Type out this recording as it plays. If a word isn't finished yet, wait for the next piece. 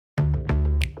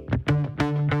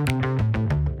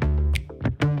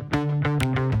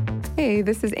Hey,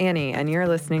 this is Annie, and you're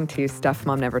listening to Stuff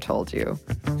Mom Never Told You.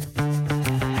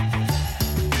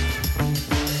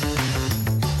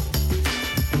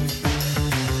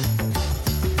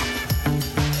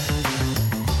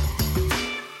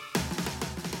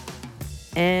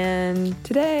 And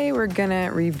today we're going to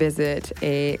revisit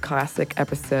a classic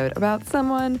episode about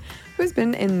someone who's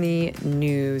been in the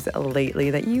news lately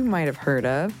that you might have heard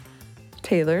of,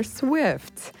 Taylor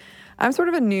Swift. I'm sort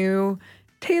of a new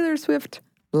Taylor Swift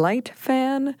light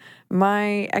fan.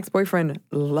 My ex-boyfriend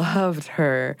loved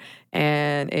her,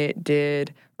 and it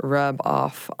did rub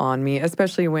off on me,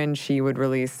 especially when she would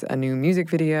release a new music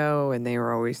video, and they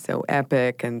were always so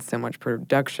epic and so much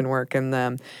production work in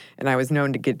them. And I was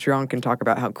known to get drunk and talk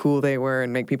about how cool they were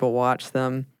and make people watch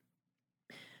them.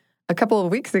 A couple of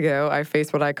weeks ago, I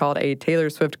faced what I called a Taylor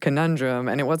Swift conundrum,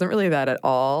 and it wasn't really that at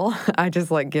all. I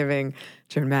just like giving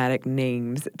dramatic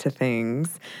names to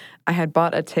things. I had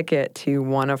bought a ticket to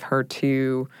one of her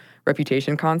 2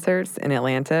 Reputation concerts in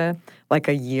Atlanta like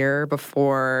a year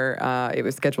before it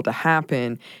was scheduled to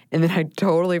happen, and then I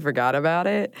totally forgot about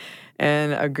it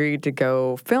and agreed to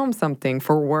go film something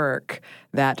for work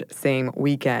that same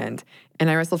weekend. And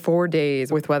I wrestled 4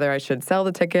 days with whether I should sell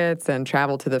the tickets and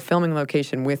travel to the filming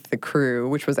location with the crew,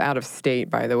 which was out of state,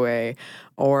 by the way,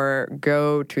 or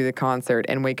go to the concert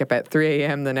and wake up at 3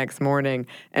 a.m. the next morning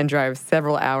and drive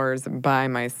several hours by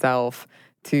myself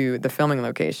to the filming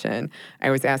location. I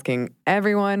was asking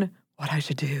everyone what I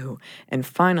should do. And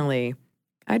finally,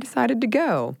 I decided to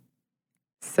go.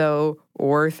 So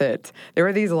worth it. There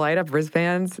were these light-up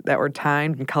wristbands that were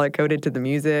timed and color-coded to the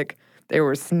music. There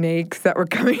were snakes that were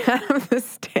coming out of the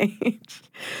stage.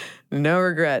 No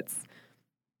regrets.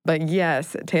 But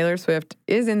yes, Taylor Swift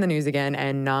is in the news again,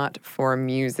 and not for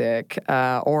music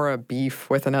or a beef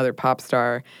with another pop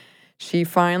star. She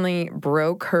finally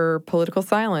broke her political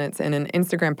silence in an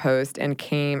Instagram post and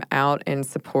came out in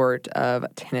support of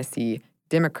Tennessee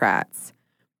Democrats.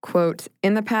 Quote,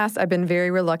 "In the past, I've been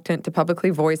very reluctant to publicly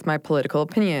voice my political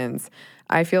opinions.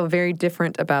 I feel very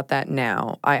different about that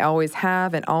now. I always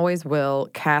have and always will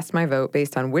cast my vote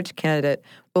based on which candidate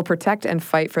will protect and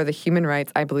fight for the human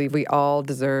rights I believe we all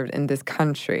deserve in this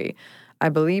country. I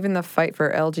believe in the fight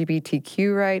for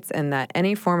LGBTQ rights and that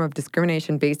any form of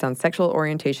discrimination based on sexual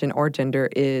orientation or gender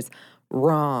is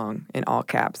wrong," in all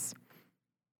caps.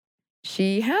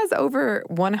 She has over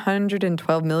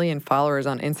 112 million followers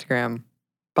on Instagram,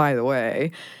 by the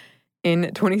way.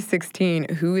 In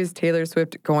 2016, "Who is Taylor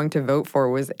Swift going to vote for?"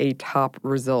 was a top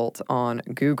result on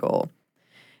Google.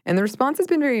 And the response has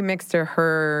been very mixed to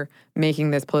her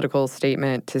making this political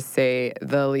statement, to say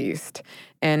the least.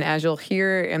 And as you'll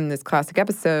hear in this classic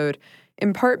episode,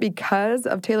 in part because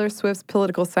of Taylor Swift's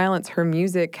political silence, her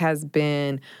music has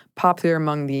been popular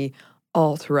among the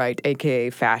alt-right,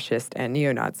 aka fascist and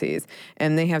neo-Nazis.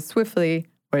 And they have swiftly,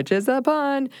 which is a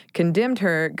pun, condemned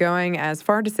her, going as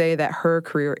far to say that her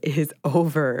career is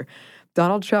over.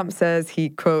 Donald Trump says he,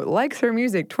 quote, likes her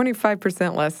music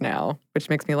 25% less now, which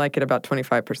makes me like it about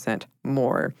 25%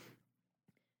 more.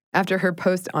 After her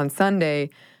post on Sunday,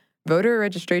 voter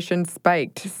registration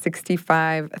spiked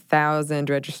 65,000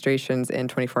 registrations in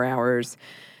 24 hours.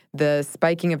 The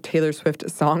spiking of Taylor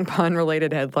Swift song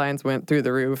pun-related headlines went through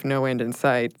the roof, no end in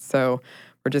sight, so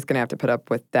we're just going to have to put up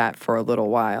with that for a little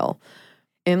while.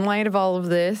 In light of all of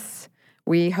this,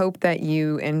 we hope that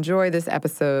you enjoy this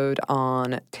episode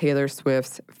on Taylor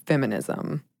Swift's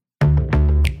feminism.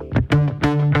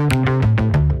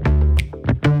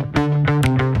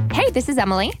 Hey, this is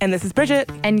Emily. And this is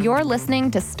Bridget. And you're listening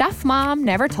to Stuff Mom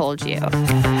Never Told You.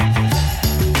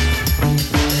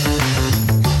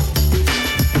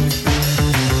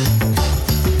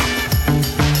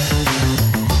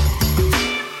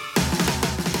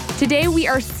 Today, we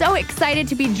are so excited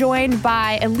to be joined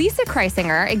by Elisa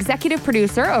Kreisinger, executive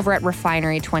producer over at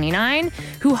Refinery 29,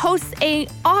 who hosts an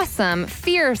awesome,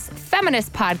 fierce,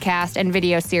 feminist podcast and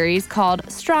video series called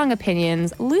Strong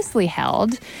Opinions, Loosely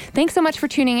Held. Thanks so much for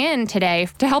tuning in today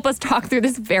to help us talk through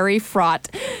this very fraught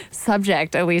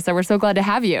subject, Elisa. We're so glad to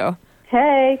have you.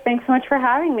 Hey, thanks so much for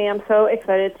having me. I'm so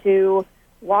excited to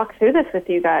walk through this with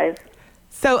you guys.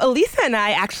 So Elisa and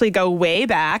I actually go way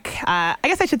back. I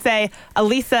guess I should say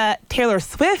Elisa, Taylor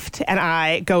Swift, and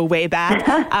I go way back.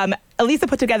 Elisa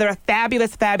put together a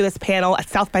fabulous panel at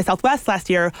South by Southwest last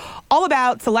year, all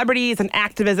about celebrities and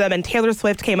activism, and Taylor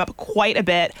Swift came up quite a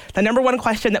bit. The number one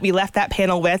question that we left that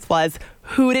panel with was,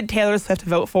 who did Taylor Swift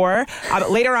vote for?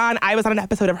 Later on, I was on an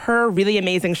episode of her really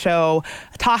amazing show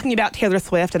talking about Taylor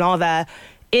Swift and all the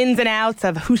ins and outs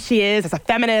of who she is as a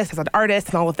feminist, as an artist,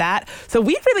 and all of that. So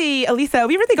Elisa,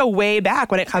 we really go way back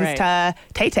when it comes to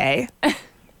Tay-Tay.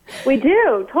 We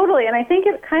do, totally. And I think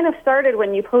it kind of started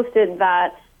when you posted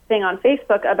that thing on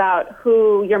Facebook about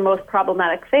who your most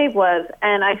problematic fave was,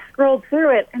 and I scrolled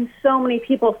through it, and so many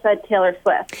people said Taylor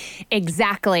Swift.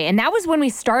 Exactly. And that was when we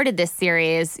started this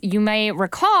series. You may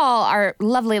recall, our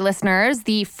lovely listeners,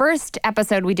 the first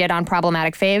episode we did on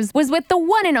problematic faves was with the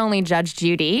one and only Judge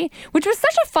Judy, which was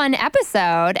such a fun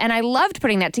episode, and I loved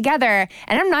putting that together.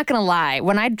 And I'm not going to lie,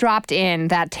 when I dropped in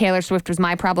that Taylor Swift was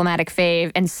my problematic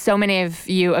fave, and so many of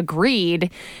you agreed,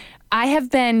 I have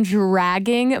been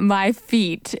dragging my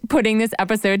feet putting this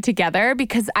episode together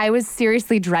because I was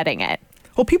seriously dreading it.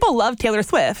 Well, people love Taylor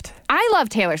Swift. I love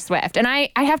Taylor Swift. And I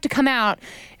have to come out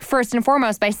first and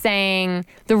foremost by saying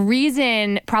the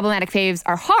reason problematic faves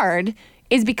are hard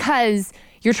is because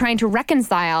you're trying to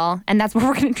reconcile, and that's what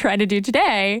we're going to try to do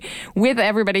today with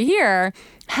everybody here,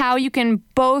 how you can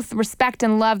both respect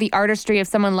and love the artistry of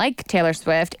someone like Taylor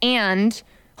Swift and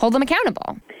hold them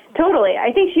accountable. Totally.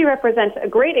 I think she represents a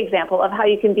great example of how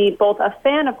you can be both a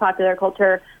fan of popular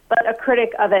culture, but a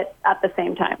critic of it at the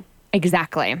same time.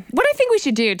 Exactly. What I think we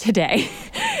should do today,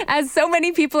 as so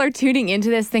many people are tuning into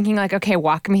this thinking like, okay,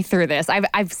 walk me through this.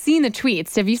 I've seen the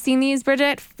tweets. Have you seen these,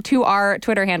 Bridget? To our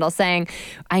Twitter handle saying,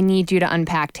 I need you to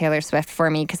unpack Taylor Swift for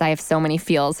me because I have so many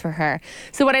feels for her.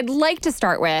 So what I'd like to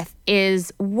start with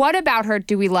is, what about her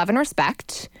do we love and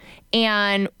respect?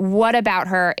 And what about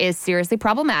her is seriously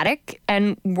problematic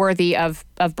and worthy of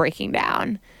breaking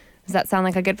down? Does that sound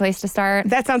like a good place to start?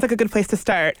 That sounds like a good place to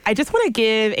start. I just want to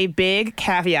give a big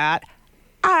caveat.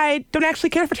 I don't actually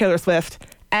care for Taylor Swift.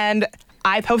 And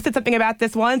I posted something about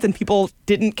this once and people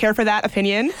didn't care for that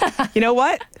opinion. You know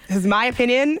what? This is my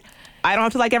opinion. I don't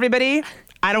have to like everybody.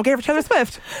 I don't care for Taylor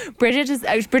Swift.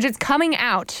 Bridget's coming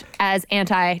out as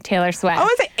anti-Taylor Swift. I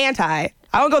wouldn't say anti.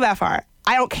 I won't go that far.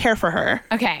 I don't care for her.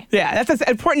 Okay. Yeah, that's an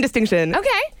important distinction.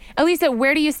 Okay. Elisa,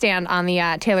 where do you stand on the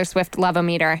Taylor Swift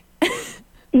love-o-meter?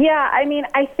 Yeah, I mean,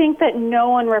 I think that no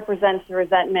one represents the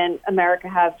resentment America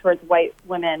has towards white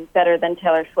women better than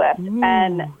Taylor Swift. Ooh.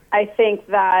 And I think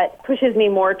that pushes me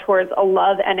more towards a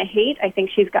love and a hate. I think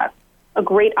she's got a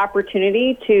great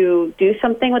opportunity to do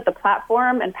something with the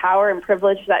platform and power and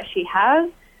privilege that she has,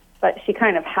 but she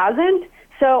kind of hasn't.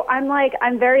 So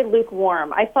I'm very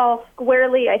lukewarm. I fall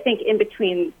squarely, I think, in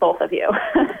between both of you.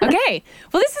 Okay.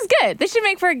 Well, this is good. This should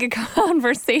make for a good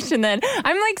conversation then.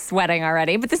 I'm like sweating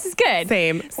already, but this is good.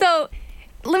 Same. So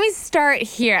let me start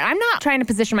here. I'm not trying to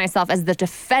position myself as the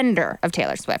defender of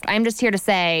Taylor Swift. I'm just here to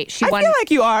say she won. I feel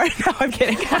like you are. No, I'm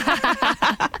kidding.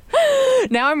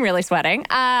 Now I'm really sweating.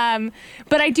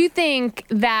 But I do think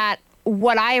that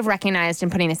what I have recognized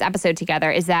in putting this episode together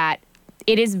is that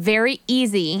it is very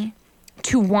easy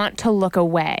to want to look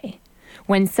away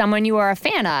when someone you are a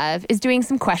fan of is doing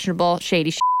some questionable,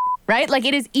 shady shit, right? Like,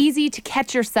 it is easy to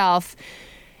catch yourself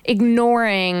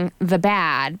ignoring the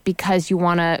bad because you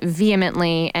want to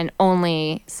vehemently and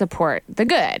only support the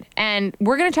good. And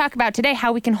we're going to talk about today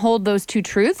how we can hold those two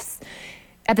truths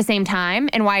at the same time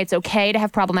and why it's okay to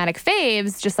have problematic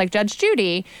faves, just like Judge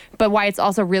Judy, but why it's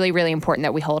also really, really important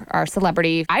that we hold our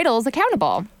celebrity idols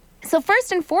accountable. So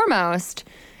first and foremost,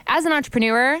 as an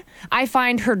entrepreneur, I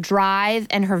find her drive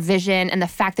and her vision and the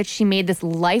fact that she made this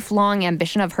lifelong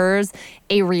ambition of hers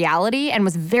a reality and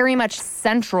was very much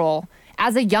central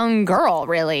as a young girl,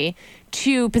 really,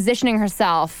 to positioning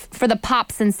herself for the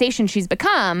pop sensation she's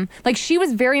become. Like, she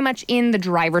was very much in the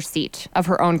driver's seat of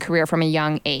her own career from a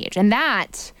young age. And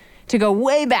that, to go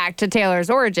way back to Taylor's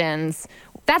origins,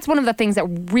 that's one of the things that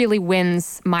really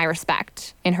wins my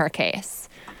respect in her case.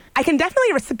 I can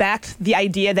definitely respect the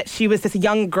idea that she was this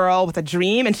young girl with a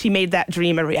dream and she made that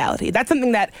dream a reality. That's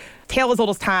something that tale as old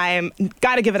as time,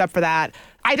 got to give it up for that.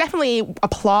 I definitely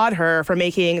applaud her for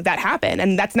making that happen.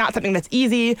 And that's not something that's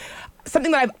easy.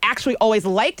 Something that I've actually always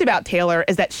liked about Taylor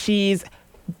is that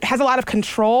has a lot of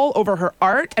control over her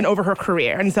art and over her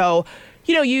career. And so,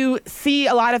 you know, you see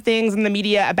a lot of things in the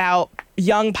media about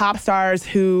young pop stars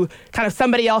who kind of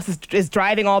somebody else is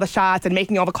driving all the shots and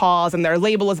making all the calls and their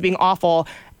label is being awful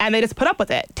and they just put up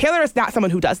with it. Taylor is not someone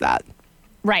who does that.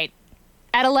 Right.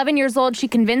 At 11 years old, she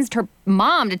convinced her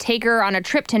mom to take her on a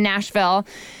trip to Nashville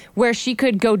where she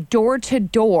could go door to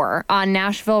door on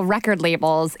Nashville record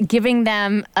labels, giving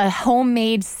them a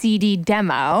homemade CD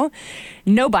demo.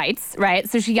 No bites, right?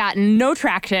 So she got no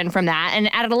traction from that.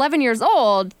 And at 11 years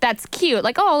old, that's cute.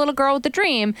 Like, oh, a little girl with a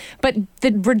dream. But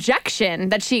the rejection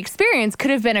that she experienced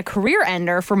could have been a career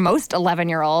ender for most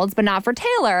 11-year-olds, but not for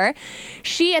Taylor.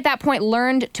 She, at that point,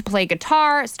 learned to play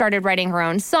guitar, started writing her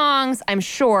own songs, I'm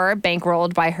sure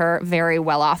bankrolled by her very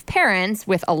well-off parents. parents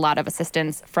with a lot of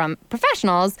assistance from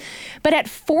professionals. But at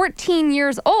 14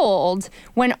 years old,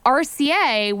 when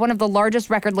RCA, one of the largest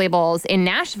record labels in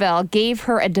Nashville, gave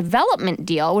her a development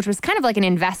deal, which was kind of like an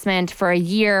investment for a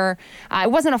year.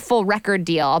 It wasn't a full record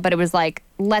deal, but it was like,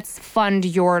 let's fund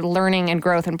your learning and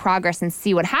growth and progress and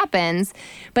see what happens.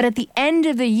 But at the end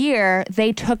of the year,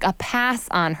 they took a pass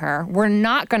on her. We're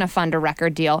not going to fund a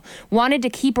record deal. Wanted to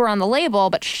keep her on the label,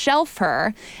 but shelf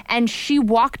her. And she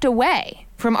walked away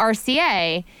from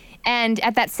RCA and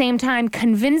at that same time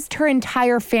convinced her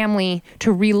entire family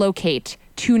to relocate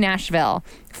to Nashville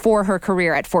for her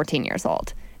career at 14 years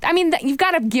old. I mean, you've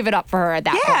got to give it up for her at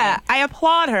that point. Yeah, I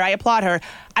applaud her.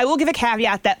 I will give a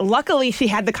caveat that luckily she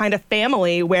had the kind of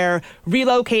family where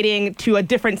relocating to a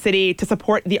different city to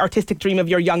support the artistic dream of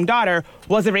your young daughter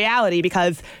was a reality,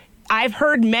 because I've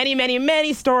heard many, many,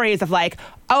 many stories of like,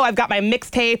 oh, I've got my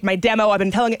mixtape, my demo, I've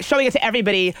been showing it to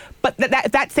everybody, but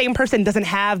that same person doesn't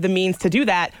have the means to do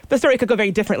that. The story could go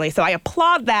very differently. So I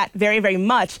applaud that very, very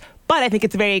much, but I think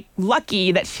it's very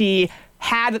lucky that she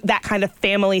had that kind of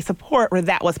family support where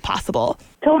that was possible.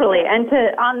 Totally. And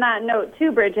on that note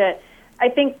too, Bridget, I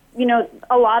think,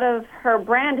 a lot of her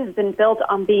brand has been built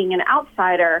on being an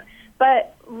outsider,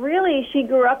 but really she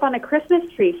grew up on a Christmas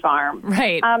tree farm.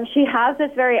 Right. She has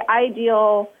this very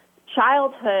ideal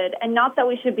childhood, and not that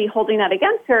we should be holding that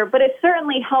against her, but it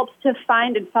certainly helps to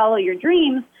find and follow your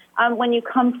dreams when you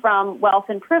come from wealth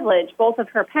and privilege. Both of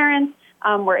her parents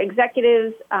were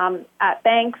executives at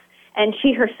banks, and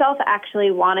she herself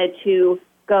actually wanted to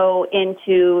go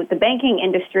into the banking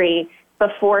industry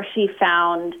before she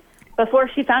found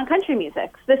country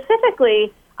music.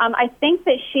 Specifically, I think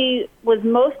that she was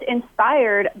most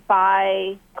inspired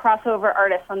by crossover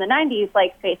artists from the 90s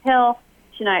like Faith Hill,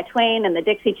 Shania Twain, and the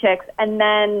Dixie Chicks, and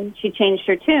then she changed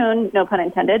her tune, no pun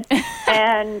intended,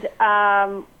 and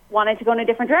wanted to go in a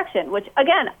different direction, which,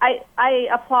 again, I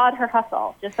applaud her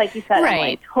hustle, just like you said.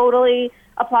 Right. I totally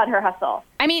applaud her hustle.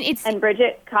 I mean, it's... And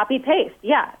Bridget, copy-paste,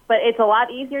 yeah. But it's a lot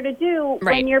easier to do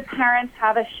when your parents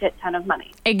have a shit ton of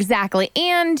money. Exactly.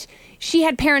 And she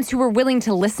had parents who were willing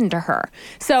to listen to her.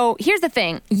 So here's the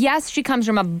thing. Yes, she comes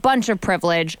from a bunch of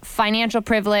privilege, financial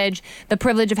privilege, the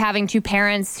privilege of having two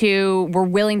parents who were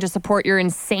willing to support your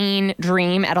insane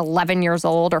dream at 11 years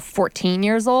old or 14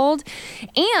 years old.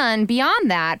 And beyond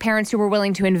that, parents who were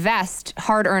willing to invest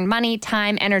hard-earned money,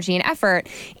 time, energy, and effort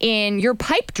in your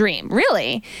pipe dream,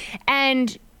 really.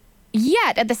 And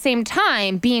yet, at the same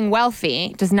time, being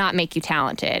wealthy does not make you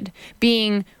talented.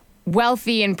 Being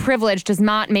wealthy and privileged does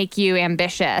not make you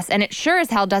ambitious. And it sure as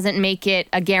hell doesn't make it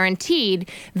a guaranteed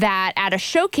that at a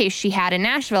showcase she had in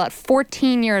Nashville at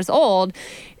 14 years old,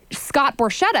 Scott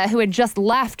Borchetta, who had just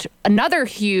left another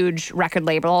huge record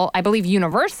label, I believe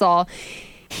Universal,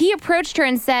 he approached her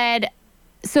and said,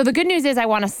 so the good news is I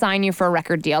want to sign you for a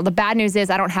record deal. The bad news is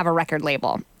I don't have a record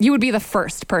label. You would be the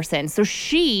first person. So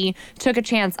she took a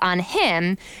chance on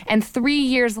him, and 3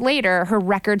 years later, her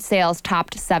record sales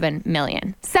topped 7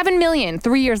 million. 7 million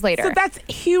 3 years later. So that's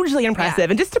hugely impressive. Yeah.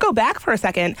 And just to go back for a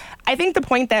second, I think the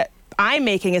point that I'm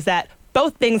making is that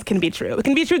both things can be true. It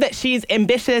can be true that she's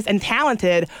ambitious and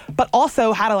talented, but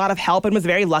also had a lot of help and was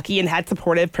very lucky and had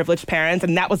supportive, privileged parents,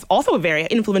 and that was also very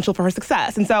influential for her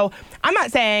success. And so I'm not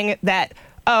saying that,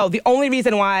 oh, the only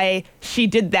reason why she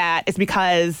did that is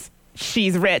because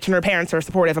she's rich and her parents are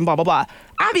supportive and blah, blah, blah.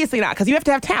 Obviously not, because you have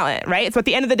to have talent, right? So at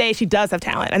the end of the day, she does have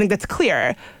talent. I think that's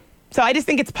clear. So I just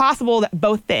think it's possible that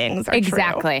both things are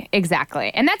true.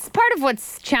 Exactly. And that's part of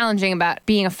what's challenging about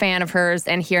being a fan of hers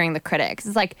and hearing the critics.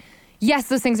 It's like, yes,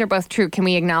 those things are both true. Can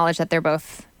we acknowledge that they're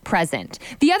both present?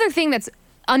 The other thing that's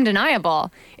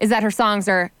undeniable is that her songs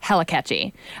are hella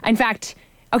catchy. In fact,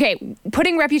 okay,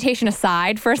 putting Reputation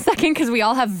aside for a second, because we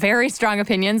all have very strong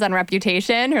opinions on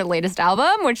Reputation, her latest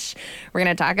album, which we're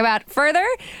going to talk about further.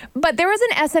 But there was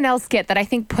an SNL skit that I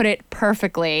think put it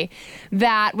perfectly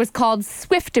that was called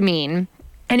Swiftamine.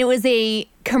 And it was a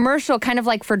commercial kind of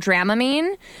like for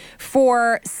Dramamine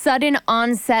for sudden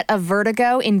onset of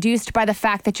vertigo induced by the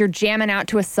fact that you're jamming out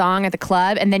to a song at the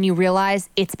club and then you realize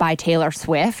it's by Taylor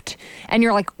Swift. And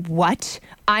you're like, what?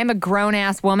 I'm a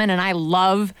grown-ass woman and I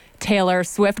love Taylor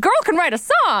Swift. Girl can write a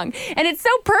song. And it's so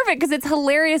perfect because it's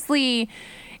hilariously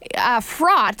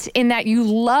fraught in that you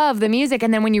love the music.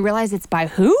 And then when you realize it's by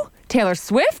who? Taylor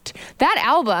Swift? That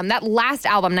album, that last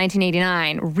album,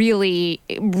 1989, really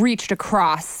reached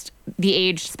across the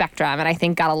age spectrum and I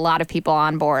think got a lot of people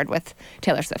on board with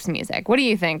Taylor Swift's music. What do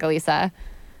you think, Elisa?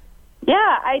 Yeah,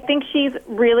 I think she's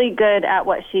really good at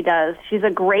what she does. She's a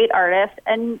great artist,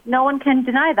 and no one can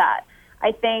deny that.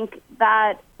 I think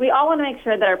that we all want to make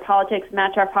sure that our politics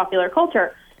match our popular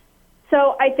culture.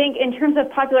 So I think in terms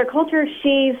of popular culture,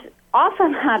 she's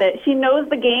awesome at it. She knows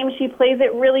the game. She plays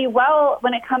it really well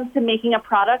when it comes to making a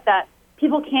product that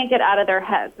people can't get out of their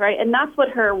heads, right? And that's what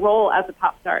her role as a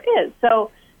pop star is.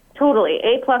 So totally,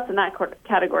 A+ in that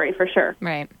category for sure.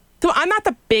 Right. So I'm not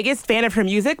the biggest fan of her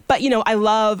music, but, I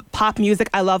love pop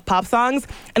music. I love pop songs.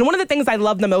 And one of the things I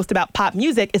love the most about pop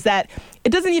music is that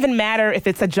it doesn't even matter if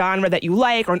it's a genre that you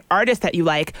like or an artist that you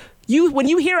like. When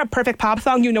you hear a perfect pop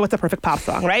song, you know it's a perfect pop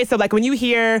song, right? So, like, when you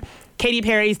hear Katy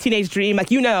Perry's Teenage Dream, like,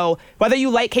 whether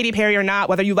you like Katy Perry or not,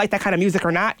 whether you like that kind of music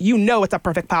or not, it's a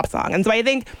perfect pop song. And so I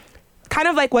think, kind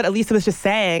of like what Elisa was just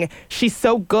saying, she's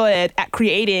so good at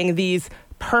creating these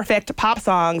perfect pop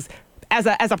songs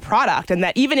as a product, and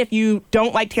that even if you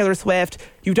don't like Taylor Swift,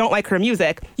 you don't like her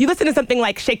music, you listen to something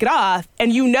like Shake It Off,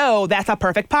 and that's a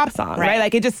perfect pop song, right?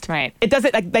 Like, it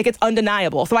doesn't, like it's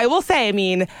undeniable. So I will say,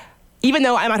 even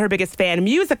though I'm not her biggest fan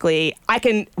musically, I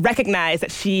can recognize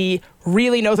that she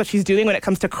really knows what she's doing when it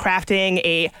comes to crafting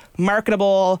a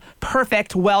marketable,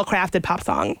 perfect, well-crafted pop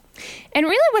song. And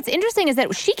really what's interesting is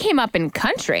that she came up in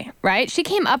country, right? She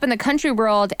came up in the country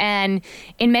world and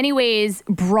in many ways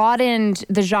broadened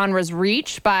the genre's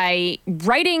reach by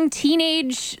writing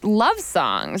teenage love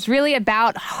songs, really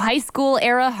about high school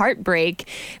era heartbreak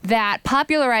that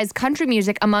popularized country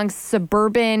music amongst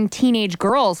suburban teenage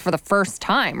girls for the first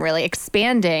time, really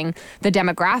expanding the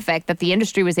demographic that the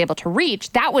industry was able to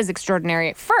reach. That was extraordinary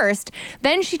at first.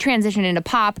 Then she transitioned into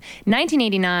pop.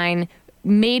 1989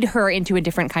 made her into a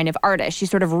different kind of artist. She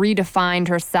sort of redefined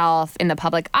herself in the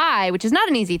public eye, which is not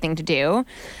an easy thing to do.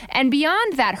 And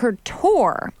beyond that, her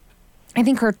tour on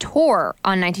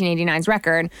 1989's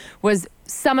record was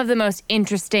some of the most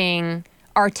interesting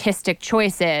artistic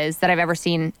choices that I've ever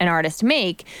seen an artist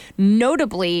make.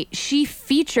 Notably, she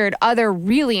featured other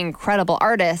really incredible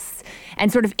artists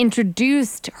and sort of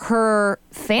introduced her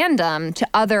fandom to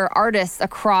other artists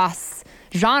across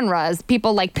genres,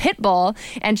 people like Pitbull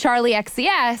and Charlie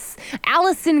XCX,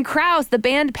 Alison Krauss, the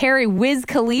band Perry, Wiz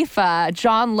Khalifa,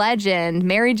 John Legend,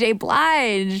 Mary J.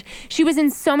 Blige. She was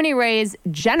in so many ways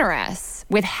generous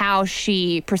with how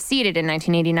she proceeded in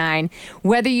 1989,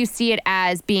 whether you see it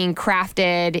as being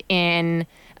crafted in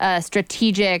a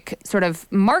strategic sort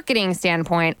of marketing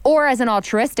standpoint or as an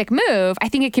altruistic move. I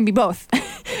think it can be both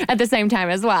at the same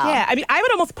time as well. Yeah, I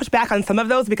would almost push back on some of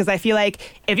those because I feel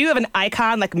like if you have an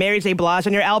icon like Mary J. Blige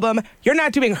on your album, you're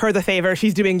not doing her the favor,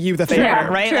 she's doing you the favor,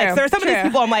 right? True, like, so there are some of these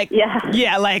people I'm like,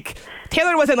 yeah, like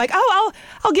Taylor wasn't like,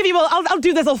 I'll give you, I'll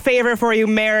do this little favor for you,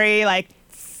 Mary, like.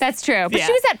 That's true, but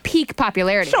she was at peak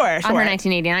popularity on her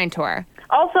 1989 tour.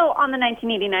 Also on the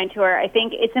 1989 tour, I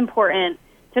think it's important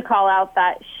to call out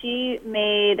that she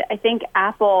made, I think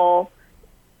Apple,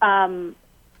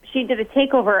 she did a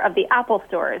takeover of the Apple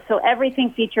stores. So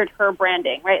everything featured her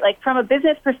branding, right? Like from a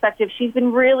business perspective, she's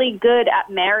been really good at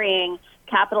marrying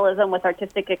capitalism with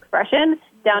artistic expression,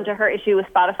 down to her issue with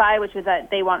Spotify, which was that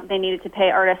they needed to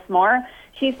pay artists more.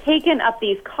 She's taken up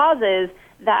these causes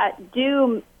that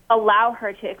do allow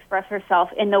her to express herself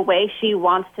in the way she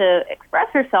wants to express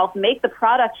herself, make the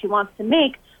product she wants to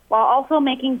make, while also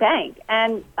making bank.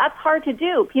 And that's hard to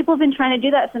do. People have been trying to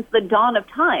do that since the dawn of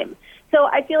time. So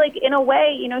I feel like, in a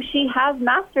way, she has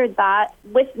mastered that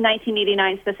with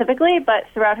 1989 specifically, but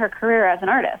throughout her career as an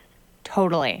artist.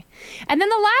 Totally. And then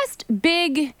the last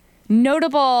big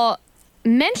notable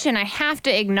mention I have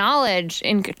to acknowledge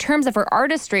in terms of her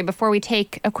artistry before we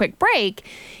take a quick break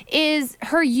is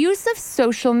her use of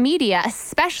social media,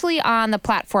 especially on the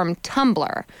platform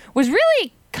Tumblr, was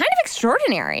really kind of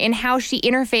extraordinary in how she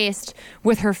interfaced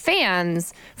with her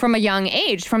fans from a young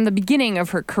age, from the beginning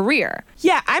of her career.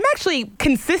 Yeah, I'm actually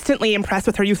consistently impressed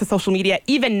with her use of social media,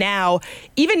 even now.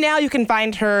 Even now, you can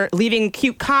find her leaving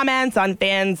cute comments on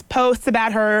fans' posts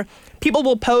about her. People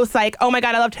will post like, oh my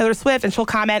God, I love Taylor Swift. And she'll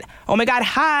comment, oh my God,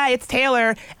 hi, it's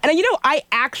Taylor. And I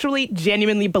actually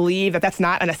genuinely believe that that's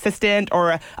not an assistant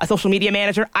or a social media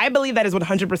manager. I believe that is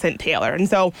 100% Taylor. And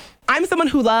so I'm someone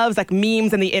who loves like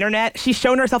memes and the internet. She's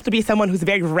shown herself to be someone who's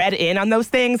very read in on those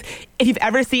things. If you've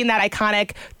ever seen that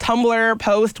iconic Tumblr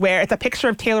post where it's a picture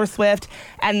of Taylor Swift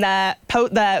and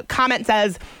the comment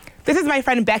says, this is my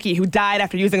friend Becky who died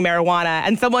after using marijuana.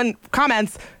 And someone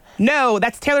comments, no,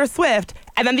 that's Taylor Swift.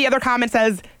 And then the other comment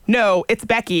says, no, it's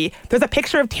Becky. There's a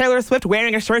picture of Taylor Swift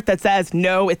wearing a shirt that says,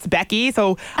 no, it's Becky.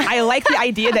 So I like the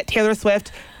idea that Taylor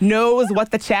Swift knows what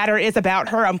the chatter is about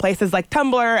her on places like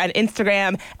Tumblr and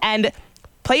Instagram and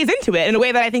plays into it in a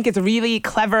way that I think is really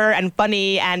clever and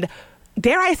funny and,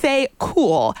 dare I say,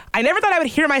 cool. I never thought I would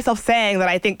hear myself saying that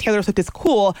I think Taylor Swift is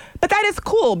cool, but that is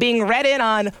cool. Being read in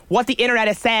on what the internet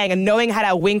is saying and knowing how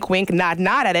to wink, wink, nod,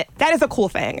 nod at it, that is a cool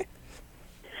thing.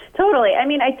 Totally. I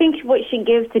mean, I think what she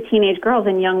gives to teenage girls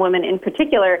and young women in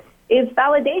particular is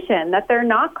validation, that they're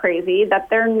not crazy, that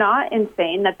they're not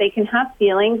insane, that they can have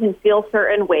feelings and feel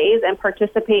certain ways and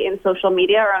participate in social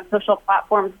media or on social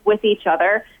platforms with each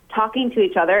other, talking to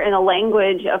each other in a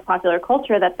language of popular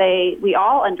culture that we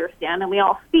all understand and we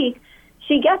all speak.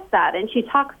 She gets that, and she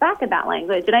talks back in that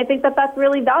language, and I think that that's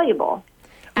really valuable.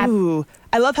 Ooh,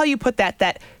 I love how you put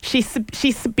that she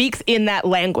speaks in that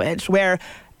language, where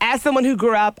as someone who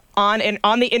grew up on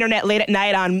the internet late at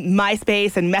night on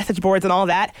MySpace and message boards and all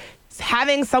that,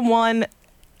 having someone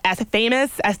as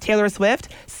famous as Taylor Swift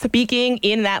speaking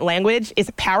in that language is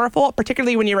powerful,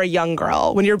 particularly when you're a young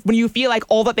girl, when you feel like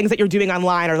all the things that you're doing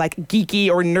online are like geeky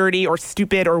or nerdy or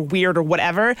stupid or weird or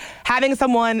whatever. Having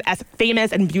someone as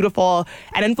famous and beautiful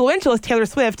and influential as Taylor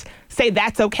Swift say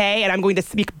that's okay and I'm going to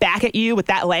speak back at you with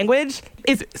that language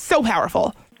is so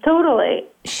powerful. Totally.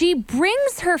 She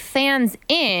brings her fans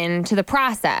into the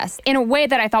process in a way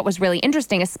that I thought was really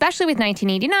interesting, especially with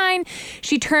 1989.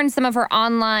 She turned some of her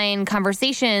online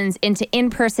conversations into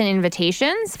in-person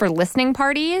invitations for listening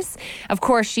parties. Of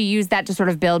course, she used that to sort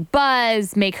of build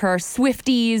buzz, make her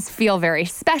Swifties feel very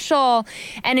special.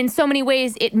 And in so many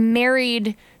ways, it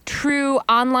married true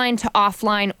online to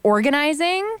offline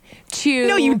organizing to...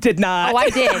 No, you did not. Oh, I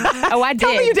did.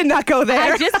 Tell me you did not go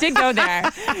there. I just did go there.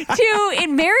 It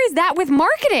marries that with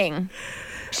marketing.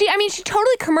 She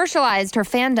totally commercialized her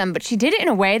fandom, but she did it in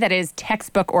a way that is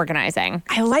textbook organizing.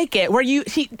 I like it.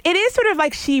 It is sort of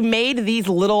like she made these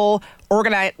little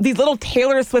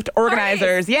Taylor Swift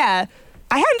organizers. Right. Yeah.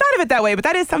 I hadn't thought of it that way, but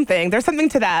that is something. There's something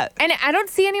to that. And I don't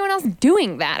see anyone else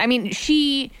doing that. I mean,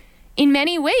 she, in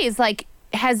many ways,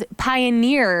 has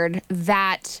pioneered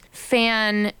that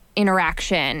fan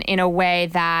interaction in a way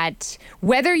that,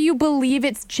 whether you believe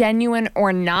it's genuine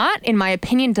or not, in my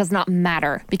opinion, does not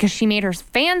matter, because she made her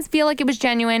fans feel like it was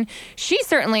genuine. She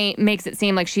certainly makes it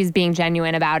seem like she's being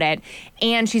genuine about it,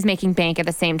 and she's making bank at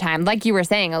the same time. Like you were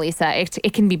saying, Elisa,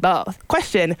 it can be both.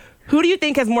 Question, who do you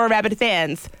think has more rabid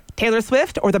fans, Taylor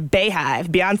Swift or the Bayhive,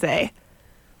 Beyonce?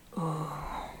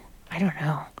 Oh, I don't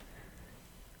know.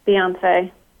 Beyonce.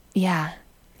 Yeah.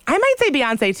 I might say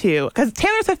Beyonce too, because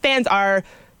Taylor Swift fans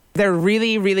they're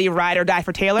really, really ride or die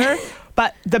for Taylor,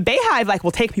 but the Bayhive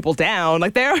will take people down.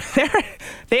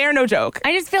 They are no joke.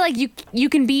 I just feel like you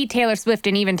can be Taylor Swift,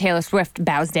 and even Taylor Swift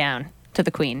bows down to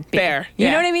the queen. Fair. You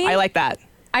know what I mean? I like that.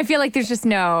 I feel like there's just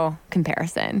no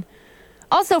comparison.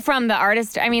 Also, from the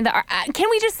artist, can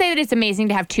we just say that it's amazing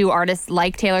to have two artists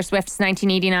like Taylor Swift's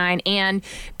 1989 and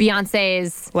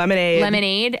Beyonce's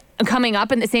Lemonade coming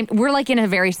up in the same... We're in a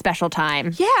very special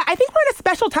time. Yeah, I think we're in a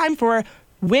special time for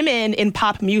women in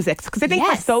pop music, because I think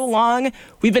for so long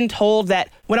we've been told that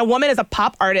when a woman is a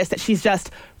pop artist that she's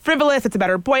just frivolous, it's about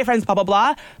her boyfriends, blah, blah,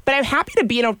 blah. But I'm happy to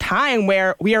be in a time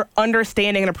where we are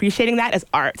understanding and appreciating that as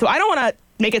art. So I don't want to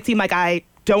make it seem like I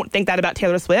don't think that about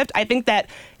Taylor Swift. I think that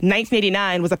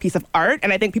 1989 was a piece of art,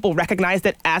 and I think people recognized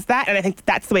it as that, and I think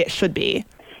that's the way it should be.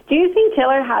 Do you think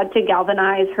Taylor had to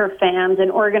galvanize her fans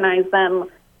and organize them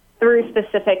through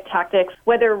specific tactics,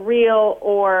 whether real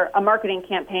or a marketing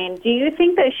campaign? Do you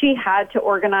think that she had to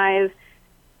organize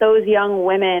those young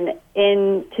women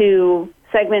into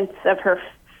segments of her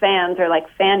fans or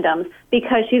fandoms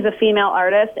because she's a female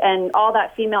artist, and all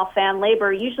that female fan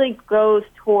labor usually goes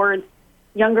towards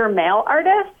younger male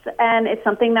artists, and it's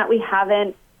something that we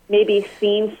haven't maybe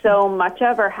seen so much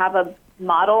of or have a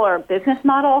model or a business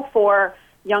model for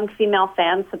young female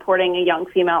fans supporting a young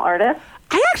female artist?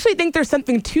 I actually think there's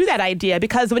something to that idea,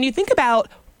 because when you think about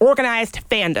organized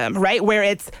fandom, right, where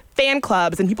it's fan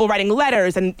clubs and people writing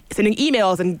letters and sending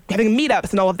emails and having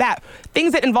meetups and all of that,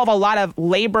 things that involve a lot of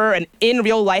labor and in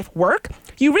real life work,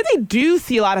 you really do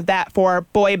see a lot of that for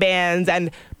boy bands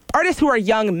and artists who are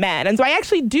young men. And so I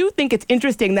actually do think it's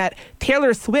interesting that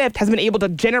Taylor Swift has been able to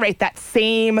generate that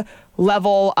same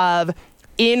level of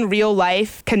in real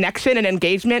life connection and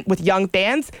engagement with young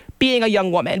fans being a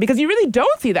young woman, because you really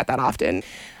don't see that often.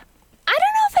 I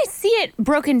don't know if I see it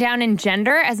broken down in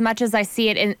gender as much as I see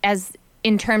it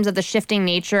in terms of the shifting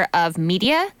nature of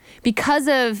media. Because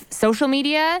of social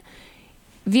media,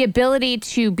 the ability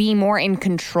to be more in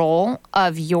control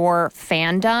of your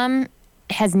fandom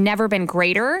has never been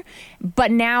greater,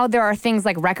 but now there are things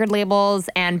like record labels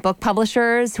and book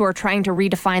publishers who are trying to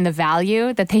redefine the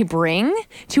value that they bring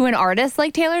to an artist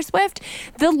like Taylor Swift.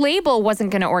 The label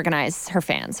wasn't going to organize her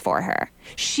fans for her.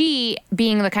 She,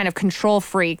 being the kind of control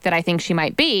freak that I think she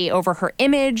might be over her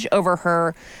image, over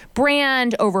her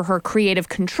brand, over her creative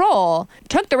control,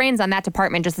 took the reins on that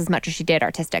department just as much as she did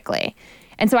artistically.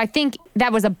 And so I think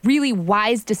that was a really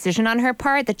wise decision on her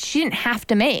part that she didn't have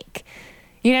to make.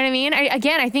 You know what I mean?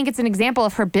 I think it's an example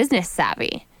of her business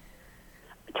savvy.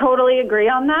 Totally agree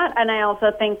on that. And I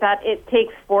also think that it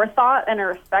takes forethought and a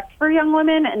respect for young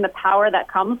women and the power that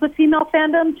comes with female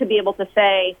fandom to be able to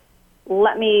say,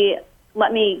 let me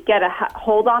get a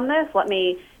hold on this. Let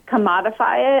me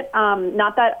commodify it.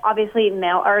 Not that obviously young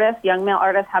male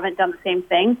artists haven't done the same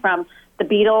thing, from the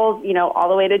Beatles, all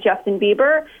the way to Justin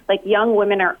Bieber. Like, young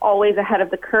women are always ahead of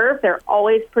the curve. They're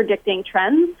always predicting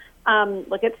trends.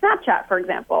 Look at Snapchat, for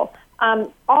example.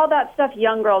 All that stuff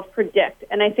young girls predict.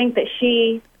 And I think that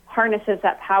she harnesses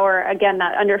that power, again,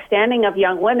 that understanding of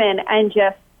young women, and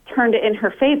just turned it in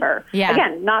her favor. Yeah.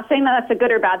 Again, not saying that that's a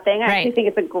good or bad thing. I actually think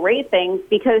it's a great thing,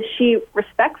 because she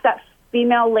respects that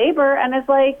female labor and is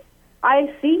like,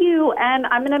 I see you and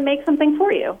I'm going to make something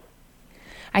for you.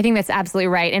 I think that's absolutely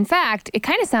right. In fact, it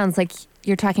kind of sounds like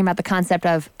you're talking about the concept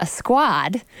of a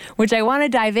squad, which I want to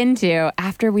dive into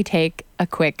after we take a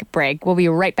quick break. We'll be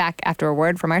right back after a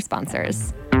word from our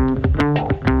sponsors.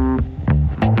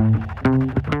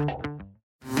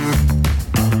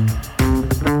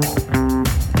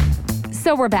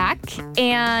 So we're back,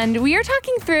 and we are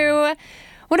talking through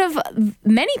one of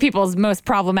many people's most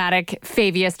problematic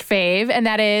faviest fave, and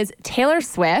that is Taylor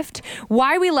Swift.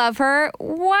 Why we love her,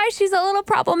 why she's a little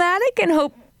problematic, and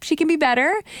hope she can be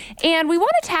better. And we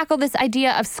want to tackle this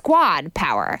idea of squad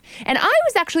power. And I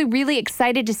was actually really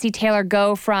excited to see Taylor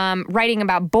go from writing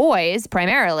about boys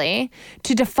primarily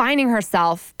to defining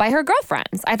herself by her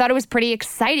girlfriends. I thought it was pretty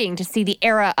exciting to see the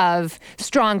era of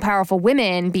strong, powerful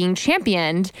women being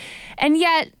championed. And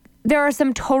yet, there are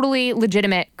some totally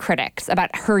legitimate critics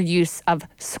about her use of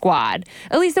squad.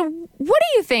 Elisa, what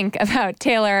do you think about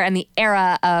Taylor and the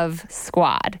era of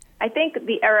squad? I think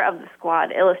the era of the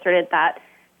squad illustrated that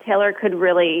Taylor could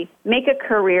really make a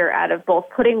career out of both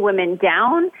putting women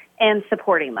down and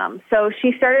supporting them. So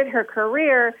she started her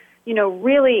career,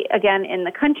 really, again, in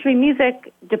the country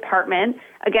music department.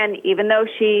 Again, even though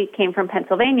she came from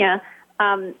Pennsylvania,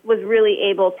 was really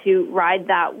able to ride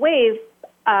that wave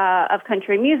of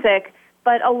country music,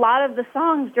 but a lot of the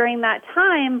songs during that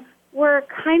time were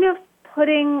kind of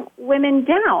putting women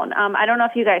down. I don't know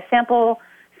if you guys sample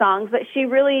songs, but she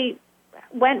really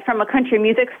went from a country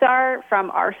music star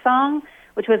from Our Song,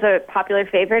 which was a popular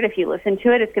favorite. If you listen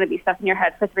to it, it's going to be stuck in your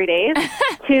head for 3 days,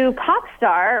 to pop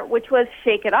star, which was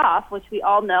Shake It Off, which we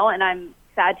all know, and I'm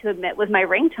sad to admit was my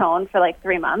ringtone for like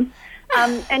 3 months.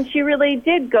 And she really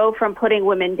did go from putting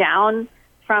women down,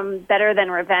 from Better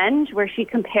Than Revenge, where she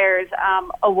compares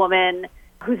a woman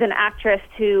who's an actress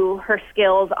to her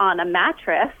skills on a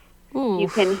mattress. Ooh. You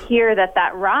can hear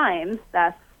that rhymes.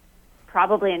 That's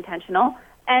probably intentional.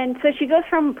 And so she goes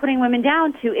from putting women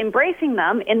down to embracing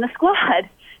them in the squad.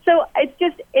 So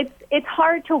it's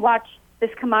hard to watch this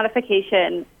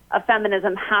commodification of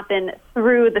feminism happen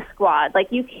through the squad.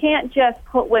 Like, you can't just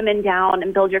put women down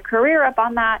and build your career up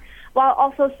on that, while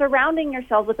also surrounding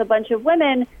yourself with a bunch of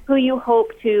women who you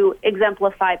hope to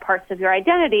exemplify parts of your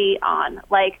identity on.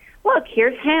 Like, look,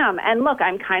 here's Ham, and look,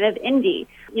 I'm kind of indie.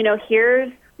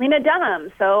 Here's Lena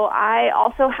Dunham, so I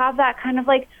also have that kind of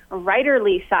like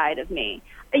writerly side of me.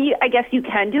 I guess you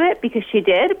can do it because she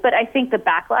did, but I think the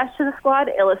backlash to the squad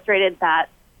illustrated that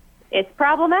it's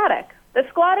problematic. The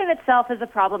squad in itself is a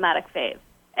problematic fave.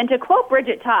 And to quote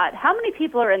Bridget Todd, how many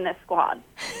people are in this squad?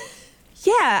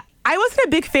 Yeah, I wasn't a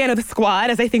big fan of the squad,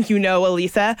 as I think you know,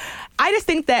 Elisa. I just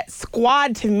think that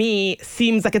squad, to me,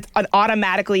 seems like it's an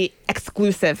automatically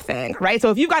exclusive thing, right?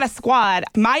 So if you've got a squad,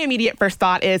 my immediate first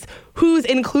thought is who's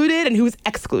included and who's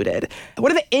excluded.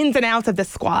 What are the ins and outs of this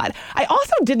squad? I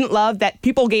also didn't love that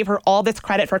people gave her all this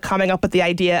credit for coming up with the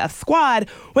idea of squad,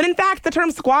 when in fact the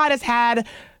term squad has had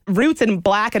roots in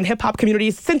Black and hip-hop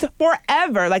communities since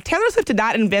forever. Like, Taylor Swift did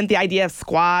not invent the idea of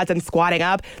squads and squatting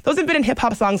up. Those have been in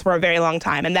hip-hop songs for a very long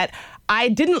time. And that I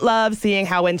didn't love seeing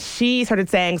how when she started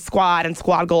saying squad and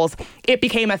squad goals, it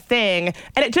became a thing.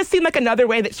 And it just seemed like another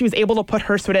way that she was able to put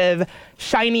her sort of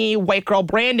shiny white girl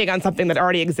branding on something that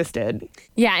already existed.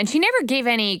 Yeah, and she never gave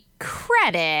any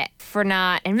credit for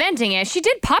not inventing it. She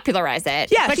did popularize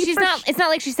it. Yeah, but it's not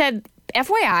like she said,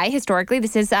 FYI, historically,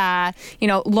 this is,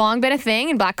 long been a thing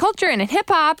in Black culture and in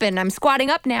hip-hop, and I'm squatting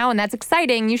up now, and that's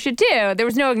exciting. You should do. There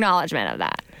was no acknowledgement of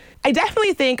that. I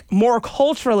definitely think more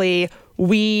culturally,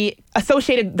 we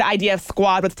associated the idea of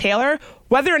squad with Taylor.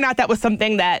 Whether or not that was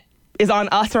something that is on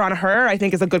us or on her, I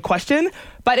think is a good question.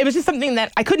 But it was just something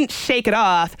that I couldn't shake it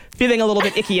off, feeling a little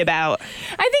bit icky about.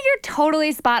 I think you're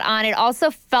totally spot on. It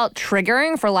also felt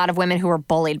triggering for a lot of women who were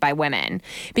bullied by women,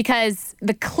 because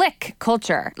the clique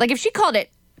culture, like if she called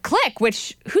it clique,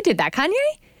 which, who did that? Kanye?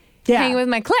 Yeah. Hanging with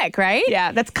my clique, right?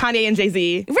 Yeah, that's Kanye and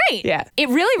Jay-Z. Right. Yeah. It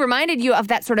really reminded you of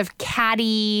that sort of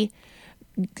catty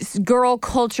girl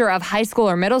culture of high school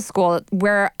or middle school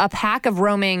where a pack of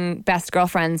roaming best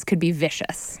girlfriends could be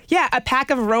vicious. Yeah, a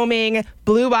pack of roaming,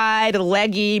 blue-eyed,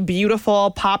 leggy,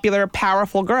 beautiful, popular,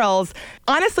 powerful girls.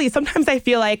 Honestly, sometimes I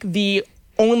feel like the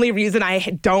only reason I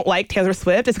don't like Taylor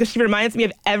Swift is because she reminds me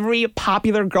of every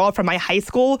popular girl from my high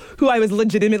school who I was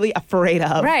legitimately afraid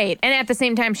of. Right. And at the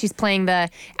same time, she's playing the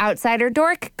outsider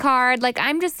dork card. Like,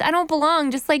 I don't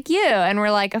belong just like you. And we're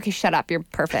like, okay, shut up. You're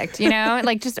perfect. You know,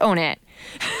 like, just own it.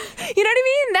 You know what I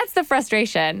mean? That's the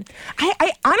frustration.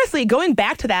 I honestly, going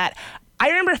back to that, I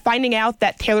remember finding out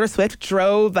that Taylor Swift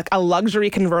drove like a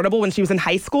luxury convertible when she was in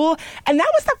high school. And that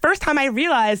was the first time I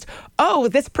realized, oh,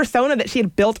 this persona that she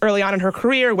had built early on in her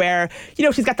career where, you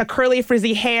know, she's got the curly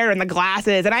frizzy hair and the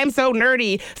glasses and I'm so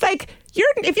nerdy. It's like,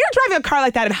 if you're driving a car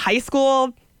like that in high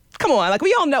school, come on, like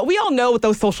we all know what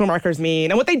those social markers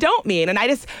mean and what they don't mean. And I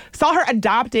just saw her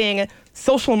adopting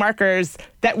social markers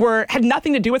that had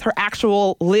nothing to do with her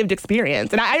actual lived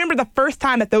experience. And I remember the first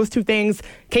time that those two things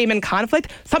came in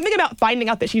conflict, something about finding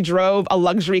out that she drove a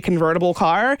luxury convertible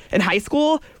car in high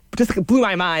school just blew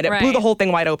my mind. It blew the whole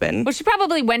thing wide open. Well, she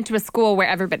probably went to a school where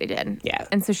everybody did. Yeah.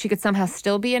 And so she could somehow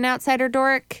still be an outsider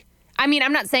dork. I mean,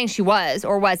 I'm not saying she was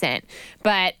or wasn't,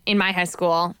 but in my high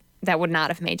school, that would not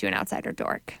have made you an outsider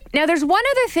dork. Now, there's one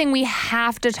other thing we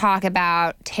have to talk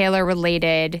about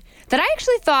Taylor-related that I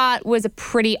actually thought was a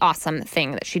pretty awesome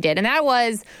thing that she did, and that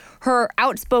was her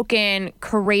outspoken,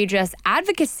 courageous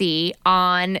advocacy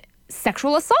on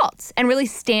sexual assault and really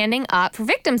standing up for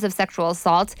victims of sexual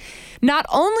assault, not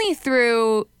only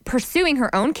through pursuing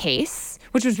her own case,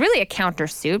 which was really a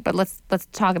countersuit, but let's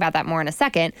talk about that more in a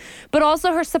second, but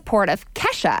also her support of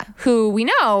Kesha, who we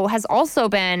know has also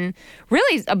been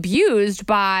really abused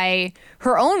by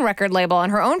her own record label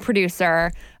and her own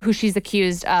producer, who she's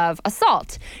accused of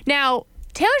assault. Now,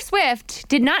 Taylor Swift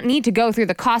did not need to go through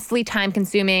the costly,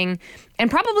 time-consuming,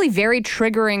 and probably very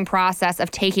triggering process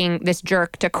of taking this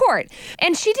jerk to court.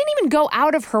 And she didn't even go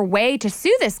out of her way to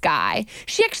sue this guy.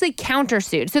 She actually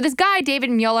countersued. So this guy, David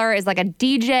Mueller, is like a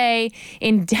DJ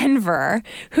in Denver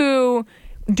who,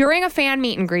 during a fan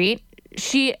meet and greet,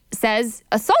 she says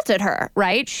assaulted her,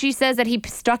 right? She says that he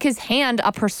stuck his hand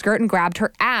up her skirt and grabbed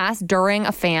her ass during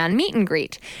a fan meet and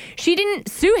greet. She didn't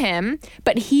sue him,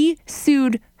 but he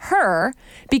sued her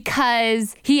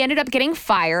because he ended up getting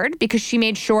fired because she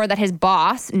made sure that his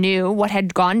boss knew what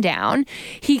had gone down.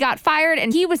 He got fired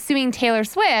and he was suing Taylor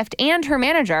Swift and her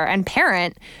manager and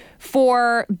parent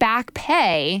for back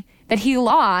pay that he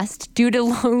lost due to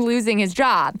losing his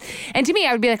job. And to me,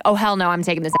 I would be like, oh, hell no, I'm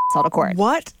taking this asshole to court.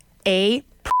 What a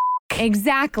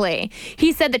Exactly.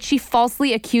 He said that she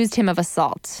falsely accused him of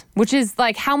assault, which is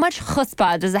like, how much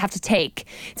chutzpah does it have to take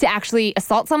to actually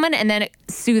assault someone and then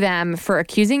sue them for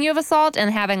accusing you of assault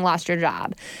and having lost your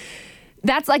job?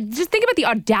 That's like, just think about the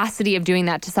audacity of doing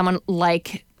that to someone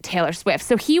like Taylor Swift.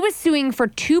 So he was suing for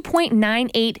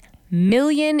 $2.98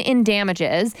 million in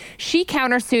damages. She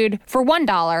countersued for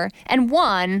 $1 and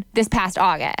won this past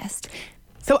August.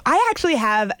 So I actually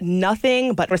have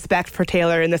nothing but respect for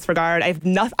Taylor in this regard.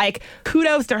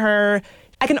 Kudos to her.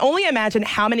 I can only imagine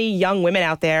how many young women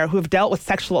out there who have dealt with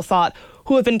sexual assault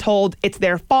who have been told it's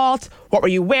their fault, what were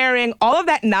you wearing, all of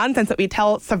that nonsense that we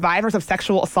tell survivors of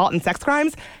sexual assault and sex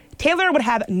crimes. Taylor would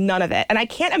have none of it. And I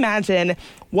can't imagine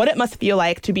what it must feel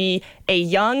like to be a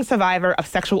young survivor of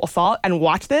sexual assault and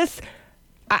watch this.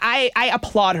 I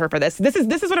applaud her for this. This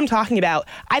is what I'm talking about.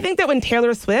 I think that when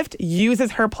Taylor Swift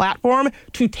uses her platform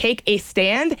to take a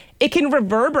stand, it can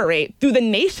reverberate through the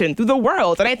nation, through the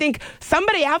world. And I think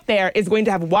somebody out there is going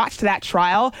to have watched that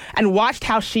trial and watched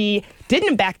how she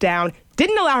didn't back down,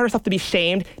 didn't allow herself to be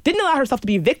shamed, didn't allow herself to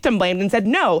be victim blamed, and said,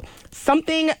 no,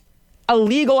 something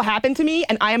illegal happened to me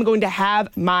and I am going to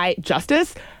have my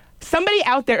justice. Somebody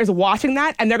out there is watching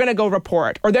that and they're going to go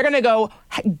report or they're going to go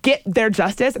get their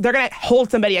justice. They're going to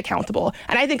hold somebody accountable.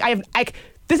 And I think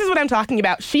this is what I'm talking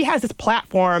about. She has this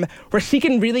platform where she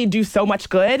can really do so much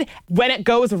good. When it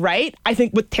goes right, I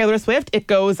think with Taylor Swift, it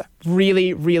goes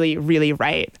really, really, really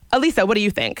right. Elisa, what do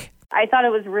you think? I thought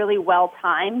it was really well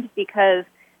timed because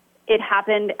it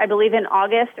happened, I believe, in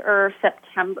August or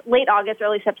September, late August,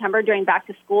 early September during back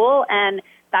to school. And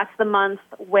that's the month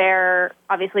where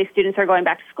obviously students are going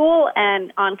back to school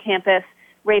and on campus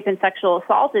rape and sexual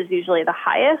assault is usually the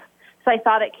highest. So I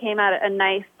thought it came at a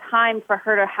nice time for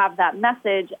her to have that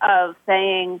message of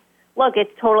saying, look,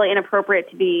 it's totally inappropriate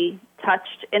to be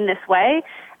touched in this way.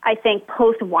 I think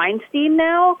post-Weinstein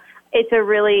now, it's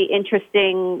really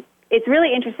interesting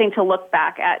to look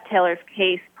back at Taylor's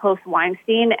case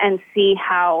post-Weinstein and see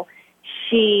how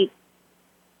she,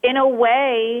 in a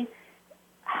way,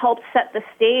 helped set the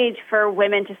stage for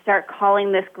women to start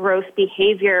calling this gross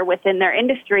behavior within their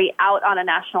industry out on a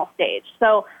national stage.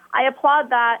 So I applaud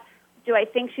that. Do I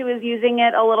think she was using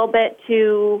it a little bit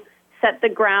to set the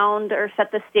ground or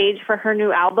set the stage for her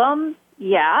new album?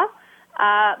 Yeah.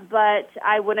 But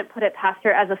I wouldn't put it past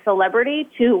her as a celebrity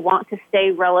to want to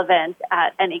stay relevant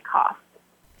at any cost.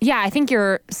 Yeah, I think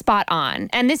you're spot on.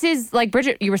 And this is, like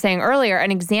Bridget, you were saying earlier, an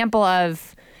example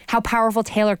of how powerful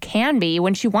Taylor can be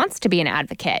when she wants to be an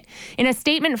advocate. In a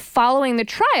statement following the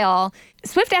trial,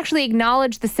 Swift actually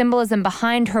acknowledged the symbolism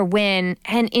behind her win,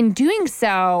 and in doing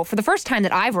so, for the first time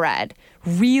that I've read,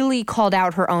 really called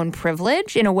out her own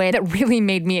privilege in a way that really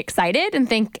made me excited and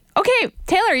think, okay,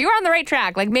 Taylor, you're on the right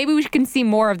track. Like, maybe we can see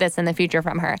more of this in the future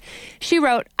from her. She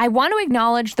wrote, "I want to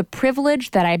acknowledge the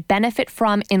privilege that I benefit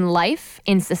from in life,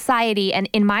 in society, and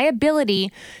in my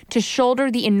ability to shoulder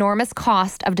the enormous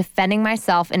cost of defending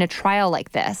myself in a trial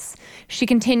like this." She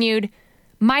continued,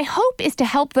 "My hope is to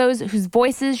help those whose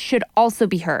voices should also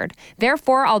be heard.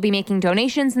 Therefore, I'll be making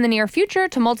donations in the near future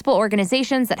to multiple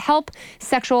organizations that help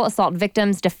sexual assault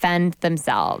victims defend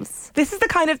themselves." This is the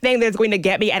kind of thing that's going to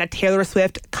get me at a Taylor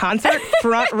Swift concert,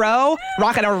 front row,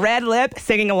 rocking a red lip,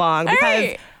 singing along, because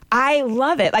Hey. I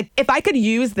love it. Like, if I could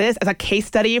use this as a case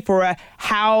study for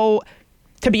how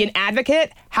to be an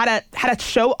advocate, how to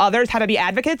show others how to be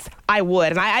advocates, I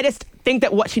would. And I just think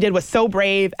that what she did was so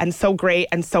brave and so great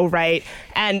and so right.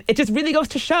 And it just really goes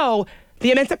to show the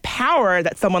immense power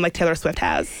that someone like Taylor Swift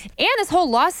has. And this whole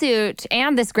lawsuit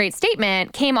and this great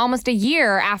statement came almost a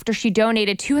year after she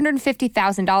donated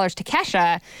 $250,000 to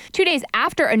Kesha, 2 days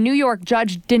after a New York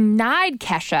judge denied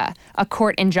Kesha a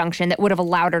court injunction that would have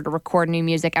allowed her to record new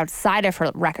music outside of her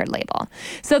record label.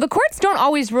 So the courts don't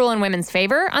always rule in women's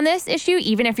favor on this issue,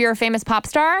 even if you're a famous pop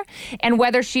star. And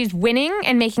whether she's winning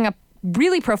and making a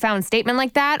really profound statement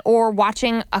like that, or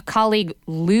watching a colleague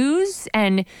lose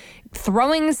and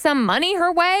throwing some money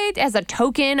her way as a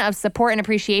token of support and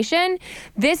appreciation,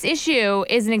 this issue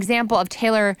is an example of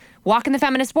Taylor walking the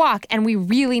feminist walk, and we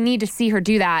really need to see her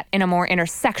do that in a more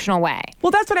intersectional way.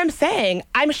 Well, that's what I'm saying.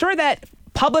 I'm sure that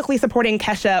publicly supporting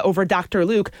Kesha over Dr.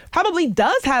 Luke probably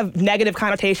does have negative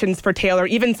connotations for Taylor,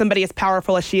 even somebody as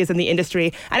powerful as she is in the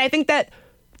industry. And I think that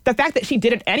the fact that she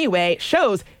did it anyway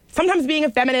shows sometimes being a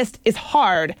feminist is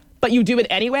hard, but you do it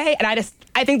anyway. And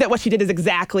I think that what she did is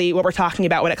exactly what we're talking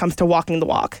about when it comes to walking the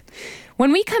walk.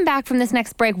 When we come back from this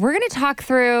next break, we're going to talk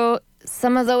through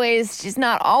some of the ways she's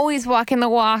not always walking the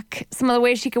walk, some of the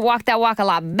ways she could walk that walk a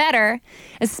lot better,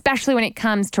 especially when it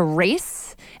comes to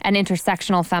race and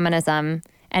intersectional feminism,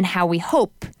 and how we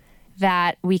hope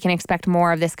that we can expect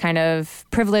more of this kind of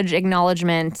privilege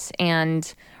acknowledgement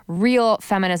and real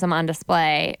feminism on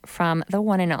display from the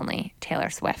one and only Taylor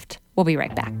Swift. We'll be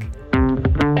right back.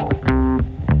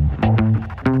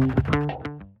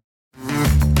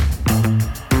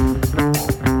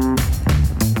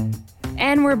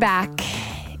 And we're back,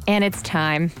 and it's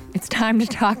time. It's time to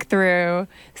talk through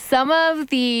some of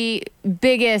the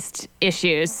biggest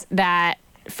issues that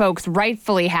folks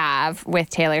rightfully have with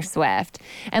Taylor Swift.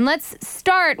 And let's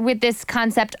start with this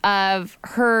concept of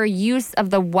her use of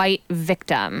the white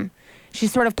victim. She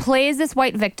sort of plays this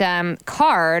white victim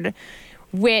card,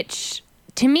 which,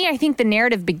 to me, I think the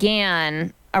narrative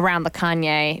began around the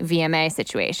Kanye VMA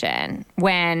situation,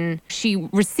 when she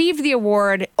received the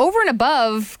award over and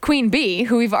above Queen Bee,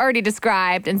 who we've already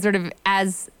described and sort of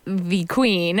as the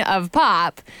queen of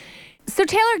pop. So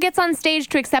Taylor gets on stage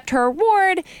to accept her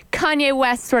award. Kanye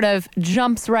West sort of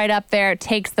jumps right up there,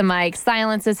 takes the mic,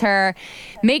 silences her,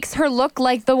 makes her look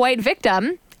like the white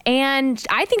victim. And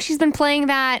I think she's been playing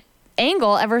that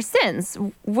angle ever since.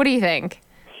 What do you think?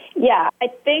 Yeah, I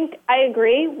think I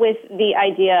agree with the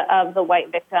idea of the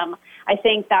white victim. I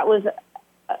think that was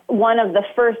one of the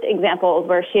first examples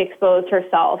where she exposed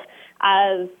herself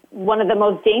as one of the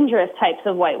most dangerous types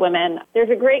of white women. There's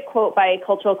a great quote by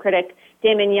cultural critic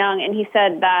Damon Young, and he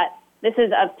said that this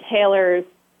is of Taylor's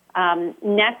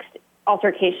next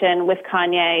altercation with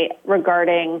Kanye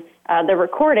regarding the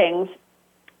recordings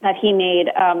that he made,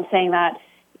 saying that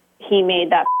he made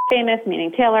that famous,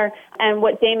 meaning Taylor. And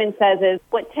what Damon says is,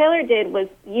 what Taylor did was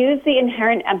use the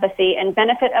inherent empathy and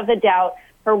benefit of the doubt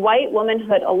her white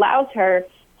womanhood allows her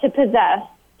to possess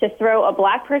to throw a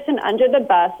black person under the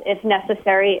bus if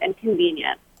necessary and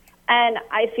convenient. And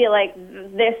I feel like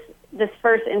this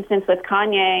first instance with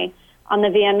Kanye on the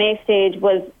VMA stage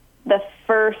was the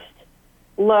first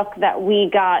look that we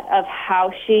got of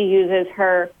how she uses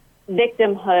her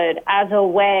victimhood as a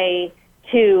way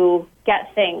to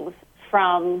get things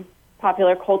from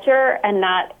popular culture and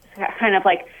not kind of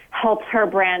like helps her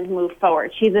brand move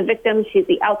forward. She's a victim. She's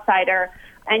the outsider.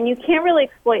 And you can't really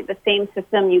exploit the same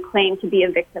system you claim to be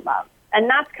a victim of. And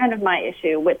that's kind of my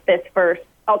issue with this first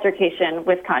altercation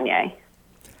with Kanye.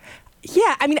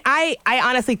 Yeah, I mean, I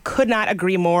honestly could not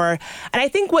agree more. And I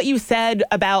think what you said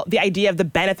about the idea of the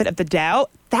benefit of the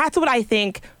doubt, that's what I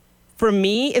think, for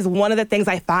me, is one of the things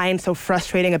I find so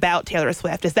frustrating about Taylor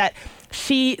Swift, is that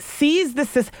she sees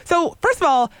this. So, first of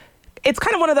all, it's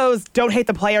kind of one of those don't hate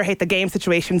the player, hate the game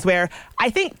situations where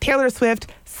I think Taylor Swift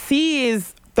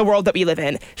sees the world that we live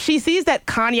in. She sees that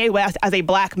Kanye West, as a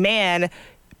black man,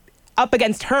 up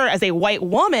against her as a white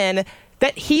woman,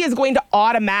 that he is going to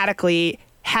automatically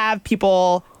have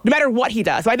people, no matter what he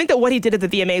does. So I think that what he did at the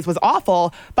VMAs was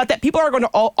awful, but that people are going to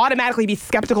automatically be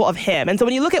skeptical of him. And so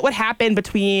when you look at what happened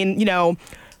between, you know,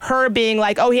 her being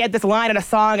like, oh, he had this line in a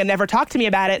song and never talked to me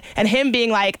about it, and him being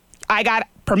like, I got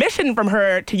permission from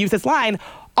her to use this line,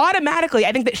 automatically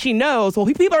I think that she knows, well,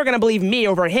 people are going to believe me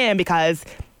over him because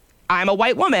I'm a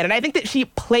white woman. And I think that she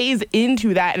plays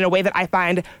into that in a way that I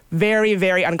find very,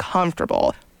 very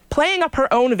uncomfortable. Playing up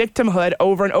her own victimhood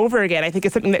over and over again, I think,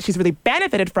 is something that she's really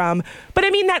benefited from. But I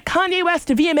mean, that Kanye West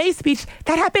VMA speech,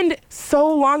 that happened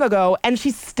so long ago, and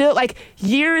she's still, like,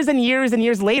 years and years and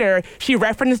years later, she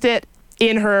referenced it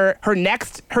in her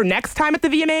next time at the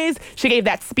VMAs. She gave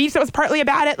that speech that was partly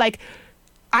about it. Like,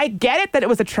 I get it that it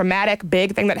was a traumatic,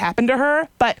 big thing that happened to her,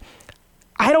 but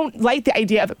I don't like the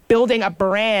idea of building a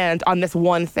brand on this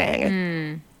one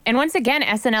thing. And once again,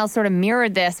 SNL sort of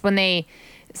mirrored this when they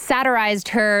satirized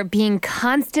her being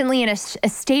constantly in a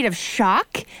state of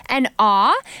shock and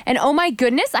awe. And oh my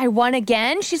goodness, I won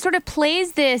again. She sort of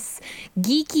plays this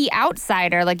geeky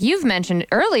outsider, like you've mentioned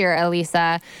earlier,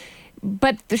 Elisa,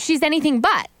 but she's anything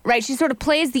but, right? She sort of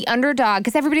plays the underdog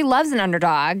because everybody loves an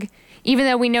underdog, even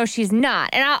though we know she's not.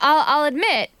 And I'll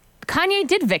admit, Kanye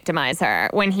did victimize her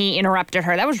when he interrupted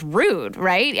her. That was rude,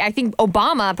 right? I think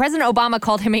President Obama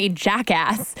called him a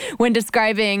jackass when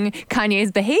describing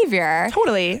Kanye's behavior.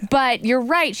 Totally. But you're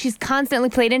right. She's constantly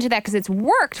played into that because it's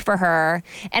worked for her.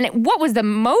 And what was the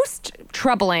most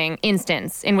troubling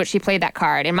instance in which she played that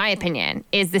card, in my opinion,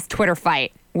 is this Twitter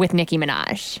fight with Nicki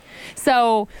Minaj.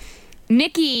 So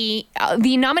Nicki,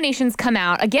 the nominations come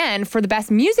out again for the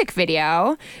best music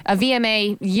video, a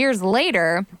VMA years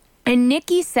later. And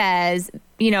Nicki says,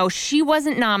 you know, she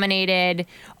wasn't nominated.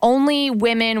 Only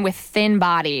women with thin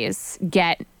bodies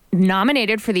get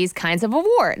nominated for these kinds of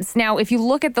awards. Now, if you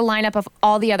look at the lineup of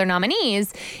all the other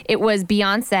nominees, it was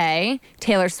Beyonce,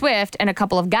 Taylor Swift, and a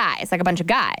couple of guys, like a bunch of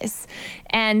guys.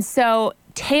 And so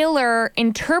Taylor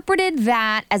interpreted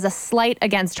that as a slight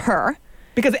against her.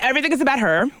 Because everything is about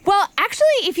her. Well,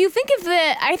 actually, if you think of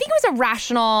I think it was a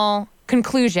rational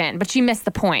conclusion, but she missed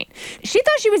the point. She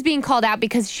thought she was being called out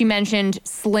because she mentioned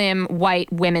slim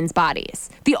white women's bodies.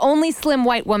 The only slim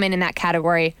white woman in that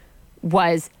category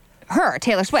was her,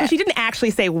 Taylor Swift. So she didn't actually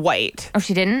say white. Oh,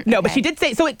 she didn't? No, okay. But she did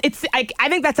say, so it's, I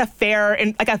think that's a fair,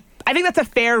 I think that's a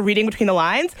fair reading between the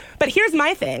lines. But here's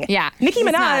my thing. Yeah. Nicki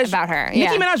Minaj, not about her.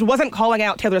 Nicki Minaj wasn't calling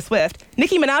out Taylor Swift.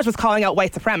 Nicki Minaj was calling out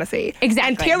white supremacy. Exactly.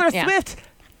 And Taylor Swift,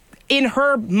 in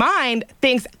her mind,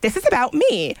 thinks this is about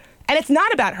me. And it's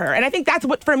not about her. And I think that's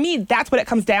what it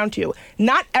comes down to.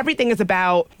 Not everything is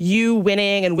about you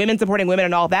winning and women supporting women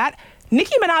and all that.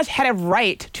 Nicki Minaj had a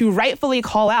right to rightfully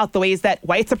call out the ways that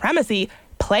white supremacy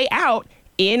play out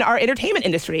in our entertainment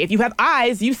industry. If you have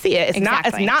eyes, you see it. It's not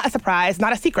a surprise,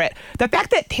 not a secret. The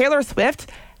fact that Taylor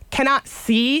Swift cannot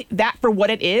see that for what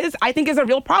it is, I think is a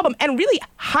real problem and really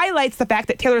highlights the fact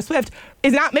that Taylor Swift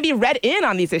is not maybe read in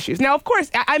on these issues. Now, of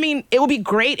course, I mean, it would be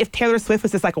great if Taylor Swift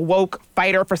was this like woke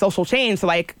fighter for social change. So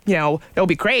like, you know, that would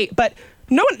be great. But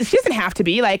she doesn't have to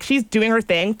be. Like, she's doing her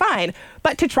thing, fine.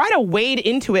 But to try to wade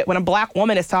into it when a black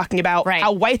woman is talking about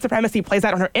how white supremacy plays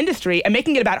out in her industry and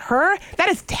making it about her, that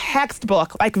is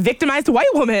textbook, like, victimized white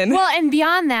woman. Well, and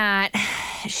beyond that,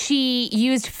 she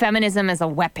used feminism as a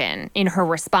weapon in her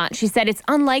response. She said, it's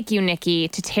unlike you, Nicki,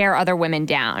 to tear other women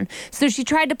down. So she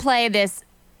tried to play this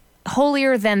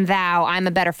holier than thou, I'm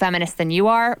a better feminist than you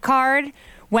are card,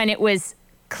 when it was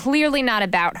clearly not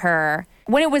about her.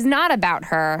 When it was not about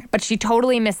her, but she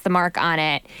totally missed the mark on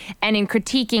it. And in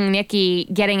critiquing Nicki,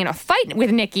 getting in a fight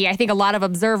with Nicki, I think a lot of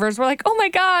observers were like, oh my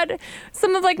God,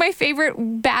 some of like my favorite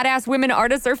badass women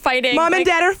artists are fighting. Mom and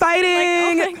dad are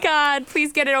fighting. Like, oh my God,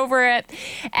 please get it over it.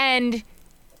 And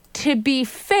to be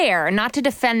fair, not to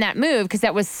defend that move, because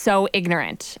that was so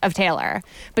ignorant of Taylor,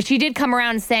 but she did come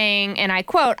around saying, and I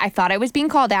quote, I thought I was being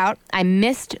called out. I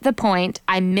missed the point.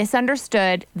 I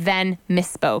misunderstood, then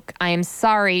misspoke. I am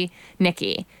sorry,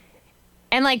 Nicki.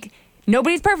 And like,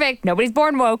 nobody's perfect. Nobody's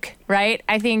born woke, right?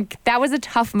 I think that was a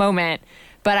tough moment,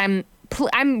 but I'm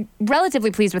I'm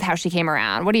relatively pleased with how she came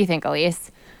around. What do you think,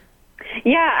 Elise?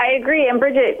 Yeah, I agree. And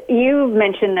Bridget, you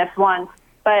mentioned this once,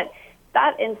 but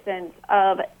that instance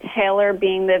of Taylor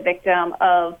being the victim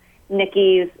of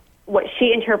Nikki's, what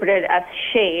she interpreted as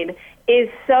shade, is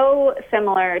so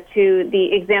similar to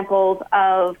the examples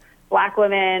of Black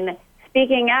women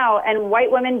speaking out and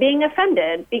white women being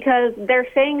offended because they're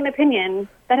saying an opinion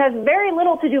that has very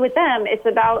little to do with them. It's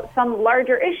about some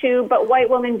larger issue, but white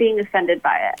women being offended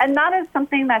by it. And that is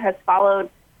something that has followed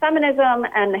feminism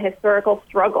and the historical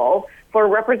struggle for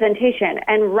representation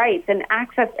and rights and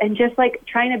access and just like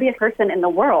trying to be a person in the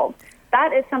world.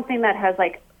 That is something that has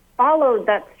like followed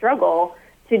that struggle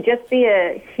to just be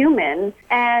a human.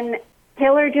 And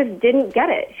Taylor just didn't get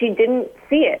it. She didn't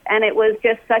see it. And it was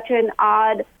just such an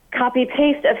odd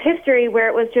copy-paste of history where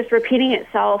it was just repeating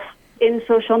itself in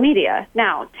social media.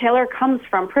 Now, Taylor comes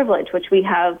from privilege, which we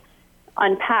have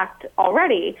unpacked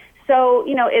already. So,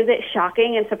 you know, is it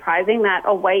shocking and surprising that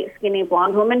a white, skinny,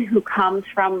 blonde woman who comes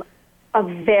from a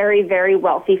very, very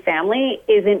wealthy family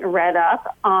isn't read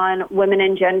up on women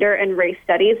and gender and race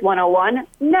studies 101?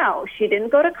 No, she didn't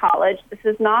go to college. This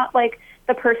is not like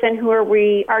the person who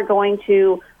we are going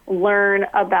to learn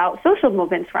about social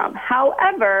movements from.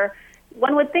 However,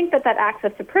 one would think that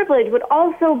access to privilege would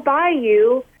also buy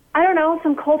you, I don't know,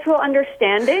 some cultural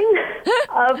understanding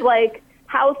of like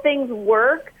how things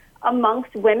work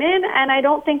amongst women. And I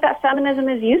don't think that feminism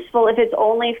is useful if it's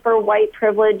only for white,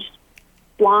 privileged,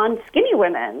 blonde, skinny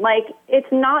women. Like,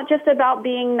 it's not just about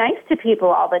being nice to people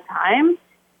all the time.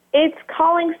 It's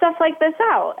calling stuff like this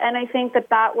out. And I think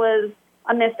that was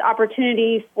a missed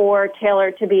opportunity for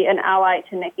Taylor to be an ally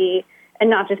to Nikki and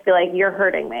not just be like, you're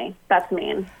hurting me. That's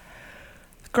mean.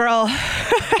 Girl.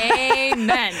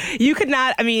 Amen.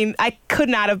 I could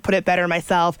not have put it better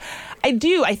myself. I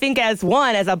think as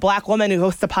a Black woman who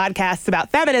hosts a podcast about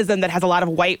feminism that has a lot of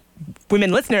white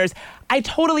women listeners, I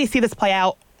totally see this play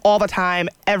out all the time,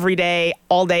 every day,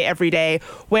 all day, every day,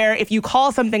 where if you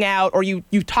call something out or you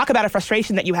talk about a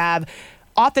frustration that you have,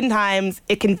 oftentimes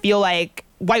it can feel like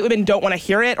white women don't want to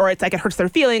hear it, or it's like it hurts their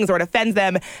feelings or it offends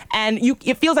them. And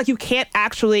it feels like you can't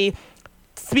actually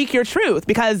speak your truth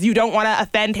because you don't want to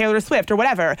offend Taylor Swift or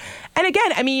whatever. And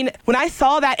again, when I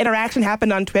saw that interaction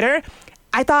happen on Twitter,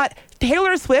 I thought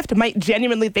Taylor Swift might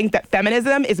genuinely think that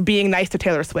feminism is being nice to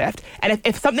Taylor Swift. And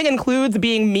if something includes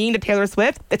being mean to Taylor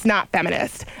Swift, it's not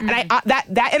feminist. Mm-hmm.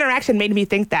 And that interaction made me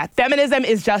think that feminism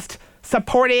is just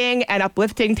supporting and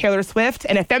uplifting Taylor Swift.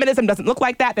 And if feminism doesn't look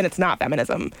like that, then it's not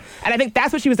feminism. And I think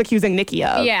that's what she was accusing Nikki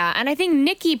of. Yeah, and I think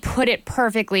Nikki put it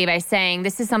perfectly by saying,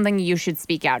 this is something you should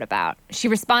speak out about. She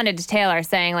responded to Taylor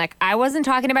saying, like, I wasn't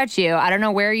talking about you. I don't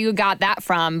know where you got that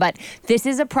from, but this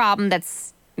is a problem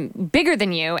that's bigger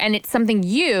than you, and it's something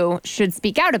you should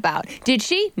speak out about. Did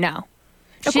she? No.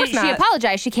 Of course not. She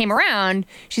apologized. She came around.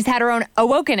 She's had her own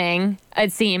awakening,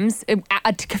 it seems,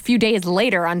 a few days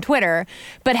later on Twitter.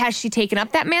 But has she taken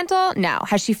up that mantle? No.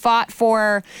 Has she fought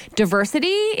for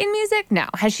diversity in music? No.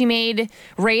 Has she made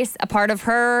race a part of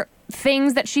her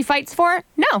things that she fights for?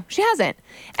 No, she hasn't.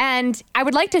 And I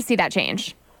would like to see that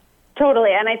change.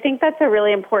 Totally. And I think that's a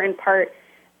really important part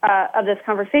of this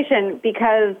conversation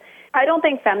because I don't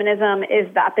think feminism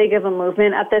is that big of a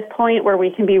movement at this point where we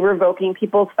can be revoking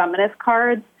people's feminist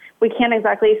cards. We can't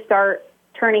exactly start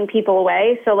turning people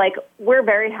away. So, like, we're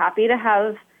very happy to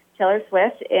have Taylor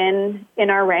Swift in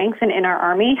our ranks and in our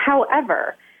army.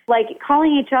 However, like,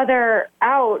 calling each other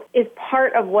out is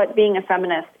part of what being a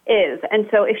feminist is. And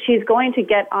so if she's going to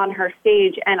get on her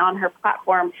stage and on her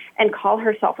platform and call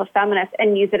herself a feminist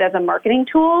and use it as a marketing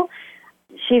tool,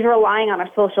 she's relying on a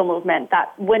social movement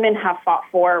that women have fought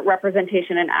for,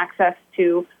 representation and access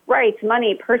to rights,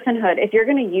 money, personhood. If you're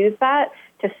going to use that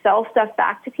to sell stuff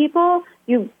back to people,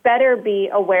 you better be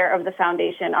aware of the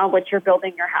foundation on which you're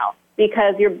building your house,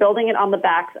 because you're building it on the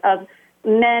backs of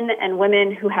men and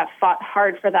women who have fought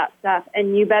hard for that stuff.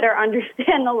 And you better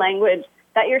understand the language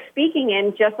that you're speaking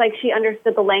in, just like she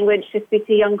understood the language to speak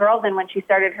to young girls in when she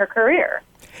started her career.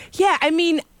 Yeah,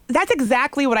 that's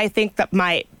exactly what I think that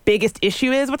my biggest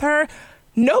issue is with her.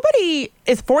 Nobody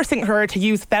is forcing her to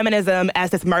use feminism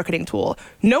as this marketing tool.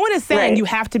 No one is saying you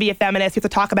have to be a feminist, you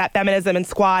have to talk about feminism and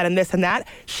squad and this and that.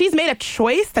 She's made a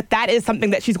choice that is something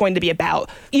that she's going to be about.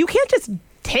 You can't just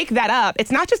take that up.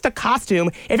 It's not just a costume.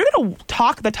 If you're going to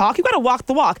talk the talk, you got to walk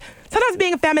the walk. Sometimes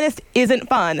being a feminist isn't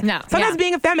fun. No. Sometimes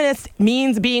being a feminist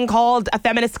means being called a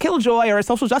feminist killjoy or a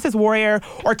social justice warrior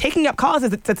or taking up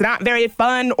causes that's not very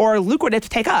fun or lucrative to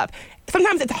take up.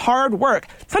 Sometimes it's hard work.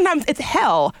 Sometimes it's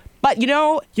hell. But,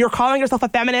 you're calling yourself a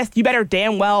feminist, you better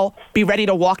damn well be ready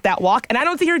to walk that walk. And I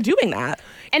don't see her doing that.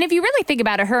 And if you really think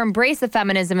about it, her embrace of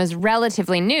feminism is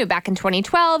relatively new. Back in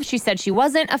 2012, she said she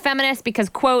wasn't a feminist because,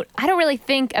 quote, I don't really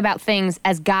think about things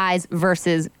as guys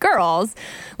versus girls.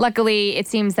 Luckily, it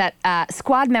seems that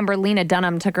squad member Lena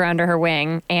Dunham took her under her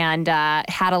wing and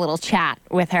had a little chat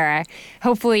with her.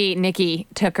 Hopefully, Nikki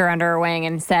took her under her wing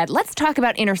and said, let's talk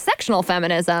about intersectional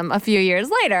feminism a few years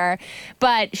later.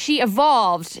 But she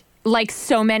evolved, like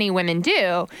so many women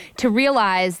do, to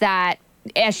realize that,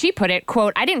 as she put it,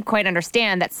 quote, I didn't quite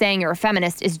understand that saying you're a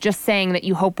feminist is just saying that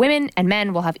you hope women and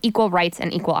men will have equal rights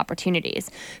and equal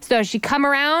opportunities. So has she come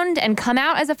around and come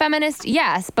out as a feminist?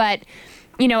 Yes, but,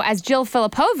 you know, as Jill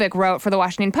Filipovic wrote for the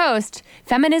Washington Post,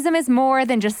 feminism is more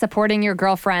than just supporting your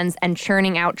girlfriends and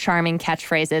churning out charming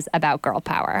catchphrases about girl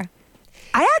power.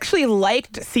 I actually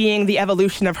liked seeing the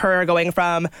evolution of her going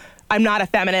from I'm not a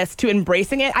feminist to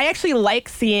embracing it. I actually like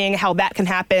seeing how that can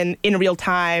happen in real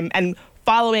time and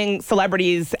following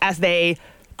celebrities as they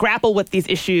grapple with these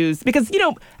issues. Because, you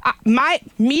know,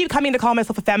 me coming to call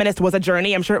myself a feminist was a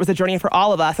journey. I'm sure it was a journey for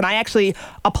all of us. And I actually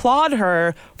applaud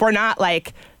her for not,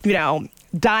 like, you know,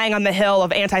 dying on the hill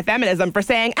of anti-feminism, for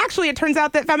saying, actually, it turns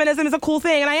out that feminism is a cool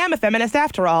thing and I am a feminist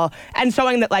after all, and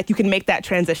showing that, like, you can make that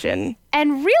transition.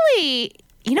 And really,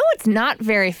 you know what's not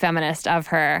very feminist of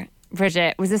her,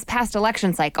 Bridget, was this past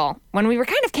election cycle when we were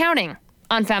kind of counting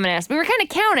on feminists. We were kind of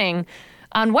counting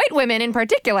on white women in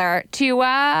particular to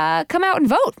come out and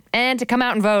vote, and to come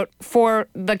out and vote for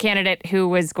the candidate who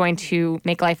was going to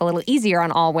make life a little easier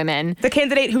on all women. The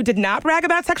candidate who did not brag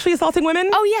about sexually assaulting women?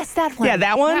 Oh, yes, that one. Yeah,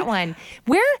 that one? That one.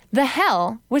 Where the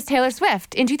hell was Taylor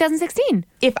Swift in 2016?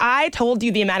 If I told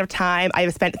you the amount of time I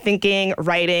have spent thinking,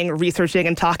 writing, researching,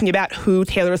 and talking about who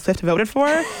Taylor Swift voted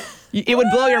for, it would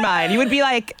blow your mind. You would be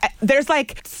like, there's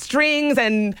like strings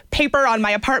and paper on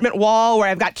my apartment wall where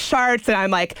I've got charts and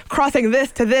I'm like crossing this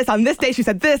to this. On this day, she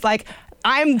said this. Like,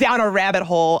 I'm down a rabbit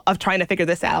hole of trying to figure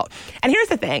this out. And here's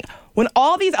the thing. When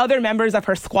all these other members of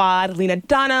her squad, Lena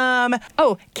Dunham...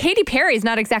 Oh, Katy Perry's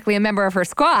not exactly a member of her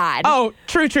squad. Oh,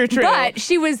 true. But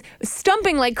she was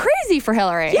stumping like crazy for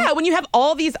Hillary. Yeah, when you have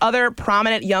all these other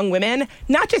prominent young women,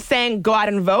 not just saying go out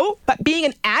and vote, but being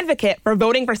an advocate for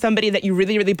voting for somebody that you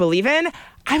really, really believe in,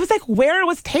 I was like, where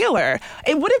was Taylor?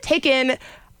 It would have taken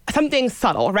something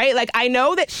subtle, right? Like, I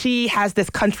know that she has this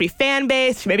country fan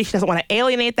base. Maybe she doesn't want to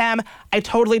alienate them. I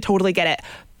totally get it.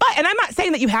 But, and I'm not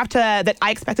saying that you have to, that I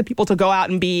expected people to go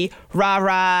out and be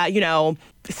rah-rah, you know,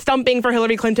 stumping for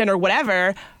Hillary Clinton or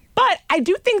whatever. But I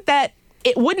do think that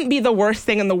it wouldn't be the worst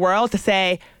thing in the world to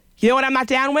say, you know what I'm not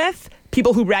down with?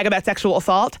 People who brag about sexual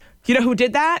assault. You know who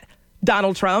did that?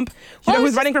 Donald Trump. You know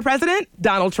who's running for president?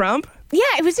 Donald Trump. Yeah,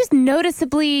 it was just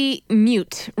noticeably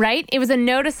mute, right? It was a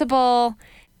noticeable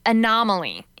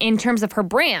anomaly in terms of her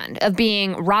brand of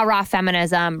being rah-rah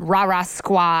feminism, rah-rah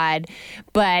squad,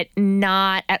 but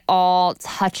not at all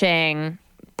touching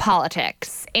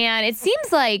politics. And it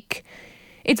seems like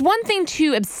it's one thing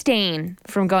to abstain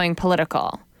from going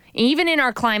political, even in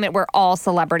our climate where all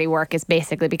celebrity work is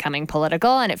basically becoming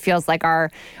political, and it feels like our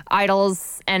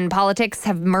idols and politics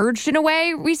have merged in a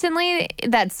way recently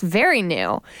that's very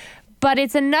new. But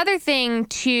it's another thing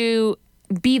to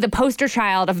be the poster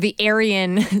child of the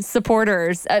Aryan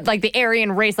supporters, like the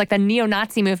Aryan race, like the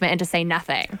neo-Nazi movement, and to say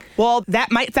nothing. Well,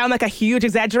 that might sound like a huge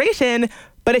exaggeration,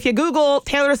 but if you Google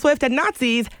Taylor Swift and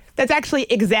Nazis, that's actually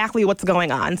exactly what's going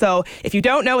on. So if you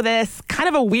don't know this, kind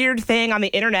of a weird thing on the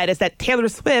internet is that Taylor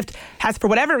Swift has, for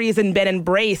whatever reason, been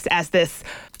embraced as this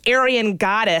Aryan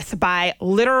goddess by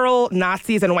literal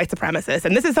Nazis and white supremacists.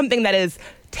 And this is something that is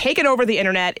taken over the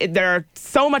internet. There are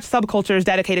so much subcultures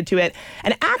dedicated to it.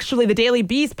 And actually, the Daily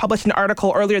Beast published an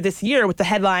article earlier this year with the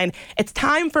headline, "It's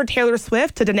time for Taylor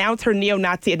Swift to denounce her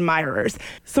neo-Nazi admirers."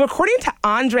 So according to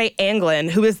Andre Anglin,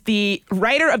 who is the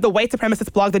writer of the white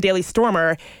supremacist blog The Daily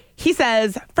Stormer, he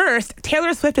says, first,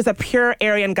 Taylor Swift is a pure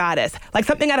Aryan goddess, like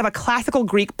something out of a classical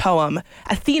Greek poem,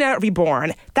 Athena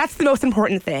reborn. That's the most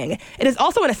important thing. It is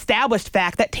also an established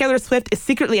fact that Taylor Swift is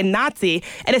secretly a Nazi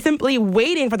and is simply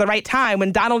waiting for the right time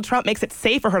when Donald Trump makes it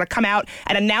safe for her to come out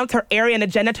and announce her Aryan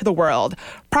agenda to the world.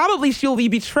 Probably she will be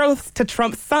betrothed to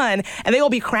Trump's son, and they will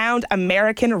be crowned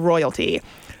American royalty.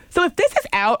 So if this is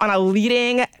out on a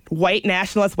leading white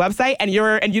nationalist website and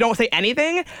you don't say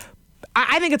anything,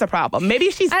 I think it's a problem.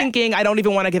 Maybe she's thinking, I don't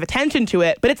even want to give attention to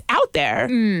it, but it's out there.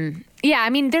 Yeah, I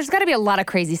mean, there's got to be a lot of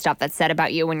crazy stuff that's said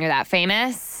about you when you're that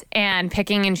famous, and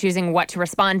picking and choosing what to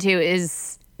respond to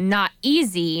is not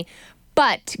easy.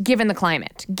 But given the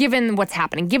climate, given what's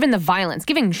happening, given the violence,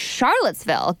 given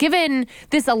Charlottesville, given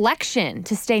this election,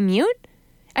 to stay mute?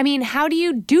 I mean, how do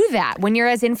you do that when you're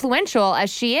as influential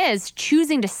as she is?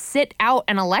 Choosing to sit out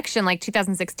an election like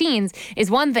 2016's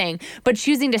is one thing, but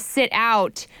choosing to sit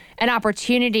out an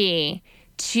opportunity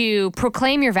to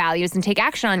proclaim your values and take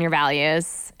action on your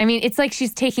values. I mean, it's like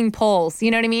she's taking polls. You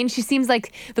know what I mean? She seems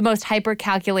like the most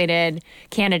hyper-calculated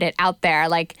candidate out there.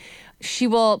 Like, she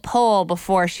will poll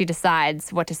before she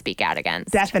decides what to speak out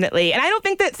against. Definitely. And I don't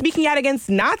think that speaking out against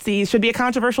Nazis should be a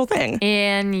controversial thing.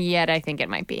 And yet I think it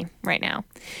might be right now.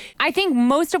 I think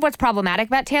most of what's problematic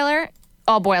about Taylor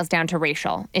all boils down to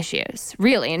racial issues,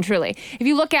 really and truly. If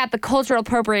you look at the cultural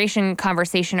appropriation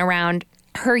conversation around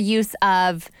her use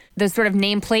of those sort of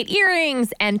nameplate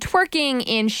earrings and twerking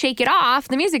in Shake It Off,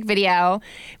 the music video,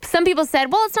 some people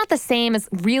said, well, it's not the same as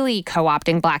really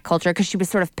co-opting Black culture because she was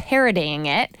sort of parodying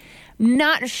it.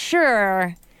 Not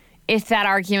sure if that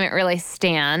argument really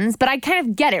stands, but I kind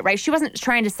of get it, right? She wasn't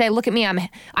trying to say, look at me,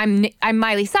 I'm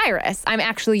Miley Cyrus. I'm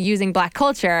actually using Black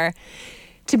culture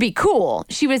to be cool.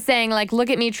 She was saying, like, look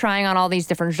at me trying on all these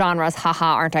different genres.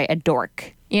 Haha, aren't I a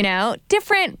dork? You know,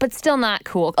 different, but still not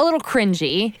cool. A little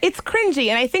cringy. It's cringy.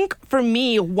 And I think for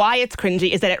me, why it's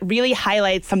cringy is that it really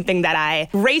highlights something that I,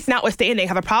 race notwithstanding,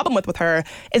 have a problem with her,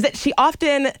 is that she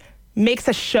often makes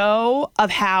a show of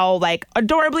how, like,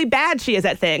 adorably bad she is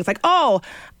at things. Like, oh,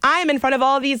 I'm in front of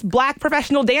all these Black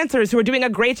professional dancers who are doing a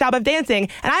great job of dancing,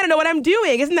 and I don't know what I'm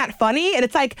doing. Isn't that funny? And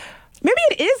it's like, maybe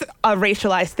it is a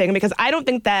racialized thing, because I don't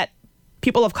think that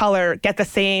people of color get the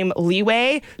same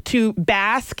leeway to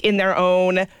bask in their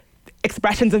own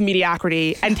expressions of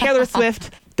mediocrity. And Taylor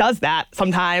Swift does that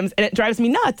sometimes, and it drives me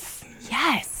nuts.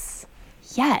 Yes.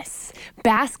 Yes.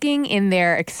 Basking in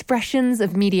their expressions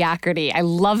of mediocrity. I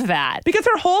love that. Because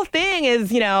her whole thing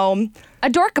is, you know...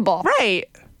 adorkable. Right.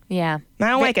 Yeah. I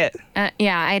don't like it.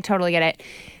 Yeah, I totally get it.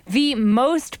 The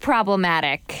most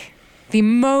problematic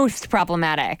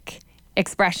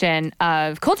expression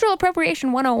of cultural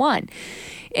appropriation 101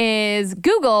 is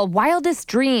Google Wildest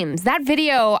Dreams. That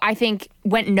video, I think,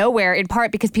 went nowhere in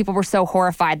part because people were so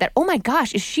horrified that, oh my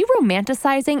gosh, is she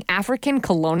romanticizing African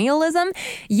colonialism?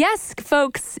 Yes,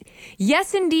 folks.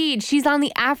 Yes, indeed. She's on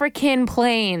the African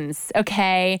plains,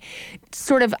 okay?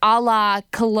 Sort of a la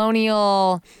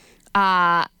colonial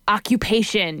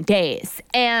occupation days.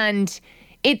 And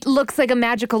it looks like a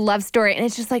magical love story. And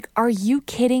it's just like, are you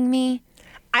kidding me?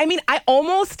 I mean,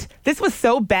 this was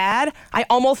so bad, I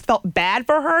almost felt bad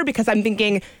for her, because I'm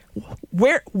thinking,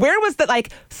 where was that,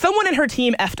 like, someone in her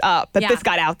team effed up that this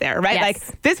got out there, right? Yes.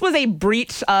 Like, this was a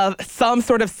breach of some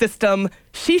sort of system.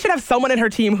 She should have someone in her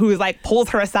team who, like, pulls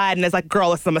her aside and is like,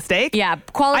 girl, it's a mistake. Yeah,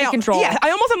 quality control. Yeah, I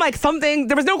almost am like,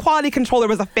 there was no quality control. There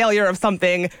was a failure of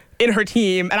something in her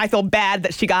team, and I feel bad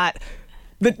that she got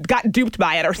duped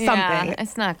by it or something. Yeah,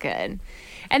 it's not good.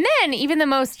 And then even the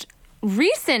most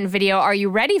recent video, Are You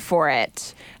Ready For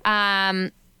It?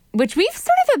 Which we've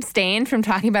sort of abstained from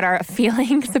talking about our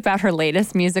feelings about her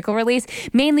latest musical release,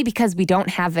 mainly because we don't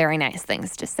have very nice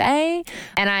things to say.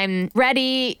 And I'm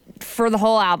ready for the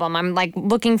whole album. I'm like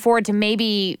looking forward to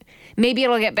maybe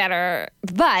it'll get better.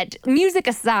 But music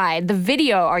aside, the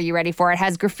video Are You Ready For It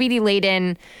has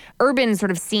graffiti-laden urban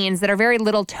sort of scenes that are very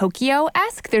Little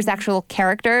Tokyo-esque. There's actual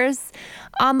characters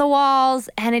on the walls,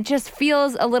 and it just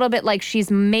feels a little bit like she's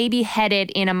maybe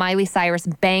headed in a Miley Cyrus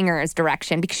Bangers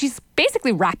direction, because she's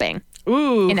basically rapping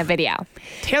in a video.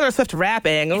 Taylor Swift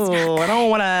rapping. Ooh, I don't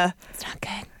want to... It's not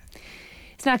good.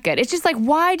 It's not good. It's just like,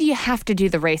 why do you have to do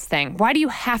the race thing? Why do you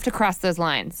have to cross those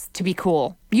lines to be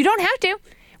cool? You don't have to.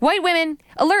 White women,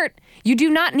 alert. You do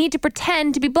not need to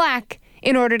pretend to be Black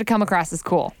in order to come across as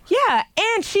cool. Yeah,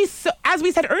 and she's, so, as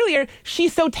we said earlier,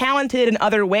 she's so talented in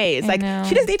other ways. Like,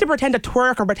 she doesn't need to pretend to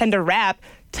twerk or pretend to rap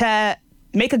to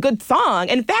make a good song.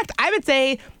 In fact, I would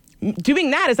say doing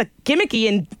that is like gimmicky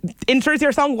and ensures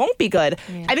your song won't be good.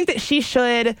 Yeah. I think that she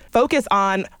should focus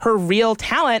on her real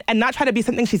talent and not try to be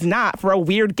something she's not for a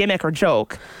weird gimmick or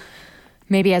joke.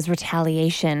 Maybe as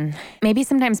retaliation. Maybe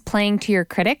sometimes playing to your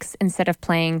critics instead of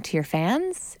playing to your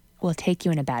fans will take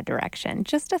you in a bad direction.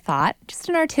 Just a thought, just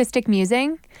an artistic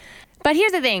musing. But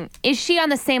here's the thing. Is she on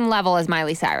the same level as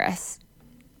Miley Cyrus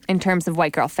in terms of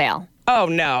white girl fail? Oh,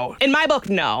 no. In my book,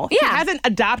 no. Yeah. She hasn't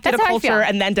adopted a culture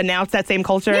and then denounced that same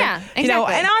culture. Yeah, exactly. You know,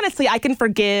 and honestly, I can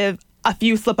forgive a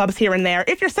few slip-ups here and there.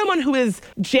 If you're someone who is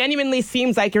genuinely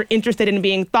seems like you're interested in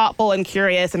being thoughtful and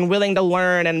curious and willing to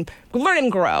learn and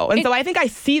grow. And so I think I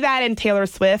see that in Taylor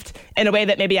Swift in a way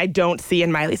that maybe I don't see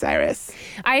in Miley Cyrus.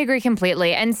 I agree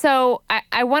completely. And so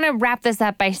I want to wrap this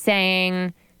up by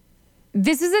saying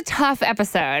This is a tough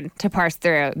episode to parse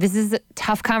through. This is a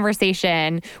tough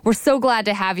conversation. We're so glad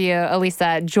to have you,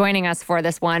 Elisa, joining us for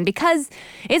this one because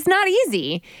it's not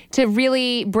easy to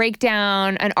really break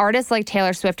down an artist like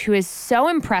Taylor Swift who is so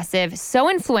impressive, so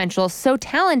influential, so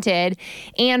talented,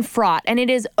 and fraught. And it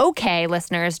is okay,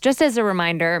 listeners, just as a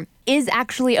reminder, is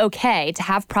actually okay to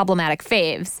have problematic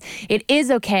faves. It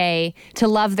is okay to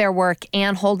love their work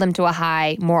and hold them to a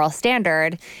high moral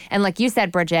standard. And like you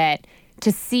said, Bridget,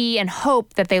 to see and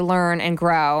hope that they learn and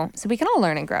grow so we can all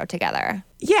learn and grow together.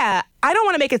 Yeah, I don't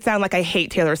want to make it sound like I hate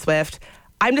Taylor Swift.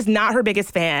 I'm just not her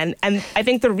biggest fan. And I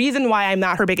think the reason why I'm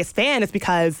not her biggest fan is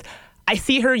because I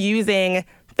see her using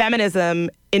feminism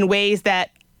in ways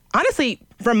that honestly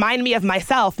remind me of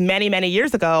myself many, many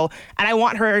years ago. And I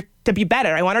want her to be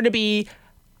better. I want her to be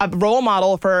a role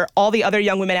model for all the other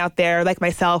young women out there like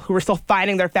myself who are still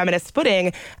finding their feminist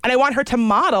footing. And I want her to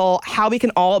model how we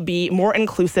can all be more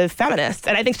inclusive feminists.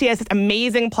 And I think she has this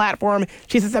amazing platform.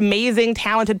 She's this amazing,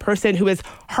 talented person who has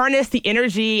harnessed the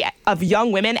energy of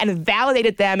young women and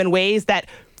validated them in ways that,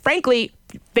 frankly,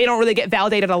 they don't really get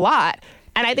validated a lot.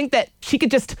 And I think that she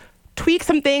could just tweak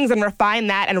some things and refine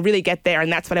that and really get there.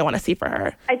 And that's what I want to see for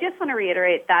her. I just want to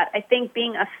reiterate that I think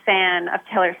being a fan of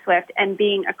Taylor Swift and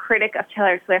being a critic of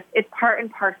Taylor Swift is part and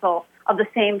parcel of the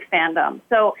same fandom.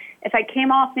 So if I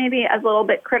came off maybe as a little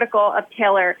bit critical of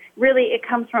Taylor, really it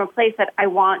comes from a place that I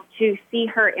want to see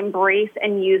her embrace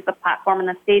and use the platform and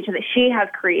the stage that she has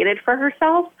created for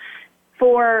herself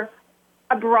for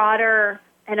a broader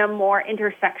and a more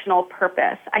intersectional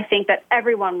purpose. I think that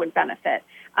everyone would benefit.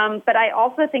 But I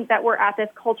also think that we're at this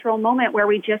cultural moment where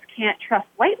we just can't trust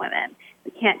white women.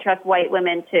 We can't trust white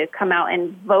women to come out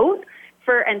and vote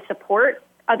for and support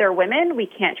other women. We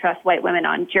can't trust white women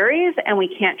on juries, and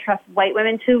we can't trust white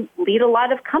women to lead a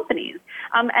lot of companies.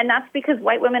 And that's because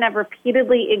white women have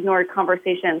repeatedly ignored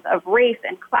conversations of race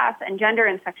and class and gender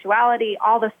and sexuality,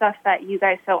 all the stuff that you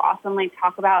guys so awesomely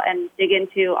talk about and dig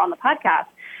into on the podcast.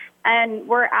 And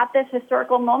we're at this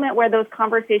historical moment where those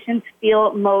conversations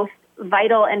feel most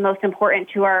vital and most important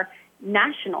to our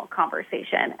national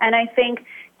conversation. And I think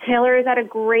Taylor is at a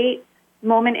great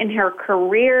moment in her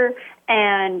career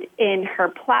and in her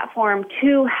platform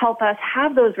to help us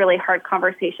have those really hard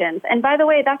conversations. And by the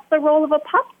way, that's the role of a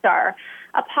pop star.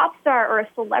 A pop star or a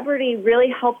celebrity really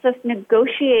helps us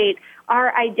negotiate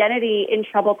our identity in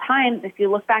troubled times. If you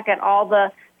look back at all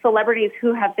the celebrities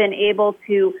who have been able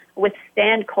to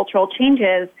withstand cultural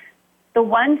changes, the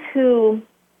ones who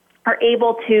are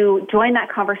able to join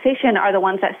that conversation are the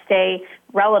ones that stay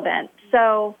relevant.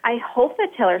 So I hope that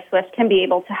Taylor Swift can be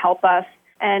able to help us.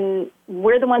 And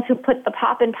we're the ones who put the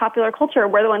pop in popular culture.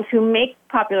 We're the ones who make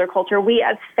popular culture. We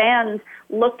as fans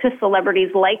look to celebrities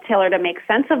like Taylor to make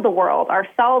sense of the world,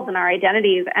 ourselves and our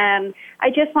identities. And I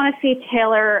just want to see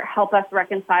Taylor help us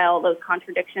reconcile those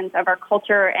contradictions of our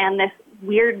culture and this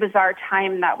weird, bizarre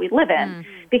time that we live in,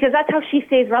 because that's how she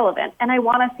stays relevant. And I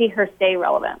want to see her stay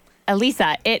relevant.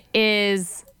 Elisa, it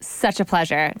is such a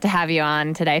pleasure to have you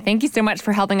on today. Thank you so much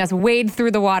for helping us wade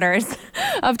through the waters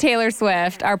of Taylor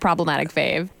Swift, our problematic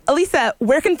fave. Elisa,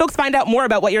 where can folks find out more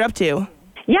about what you're up to?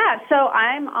 Yeah, so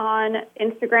I'm on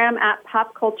Instagram at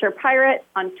Pop Culture Pirate.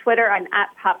 On Twitter, I'm at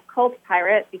Pop Cult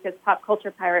Pirate because Pop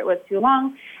Culture Pirate was too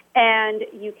long. And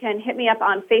you can hit me up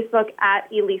on Facebook at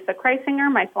Elisa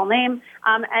Kreisinger, my full name.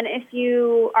 And if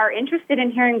you are interested in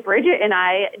hearing Bridget and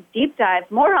I deep dive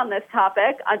more on this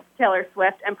topic on Taylor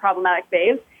Swift and problematic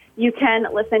faves, you can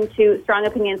listen to Strong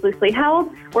Opinions Loosely Held,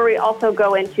 where we also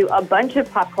go into a bunch of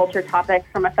pop culture topics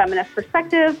from a feminist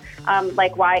perspective,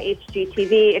 like why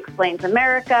HGTV explains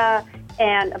America,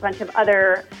 and a bunch of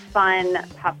other fun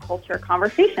pop culture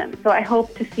conversations. So I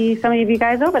hope to see some of you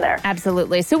guys over there.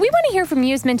 Absolutely. So we want to hear from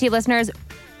you, SMNTY listeners.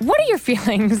 What are your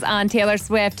feelings on Taylor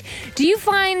Swift? Do you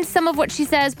find some of what she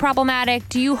says problematic?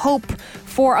 Do you hope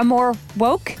for a more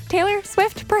woke Taylor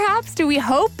Swift, perhaps? Do we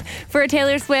hope for a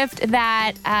Taylor Swift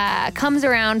that comes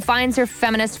around, finds her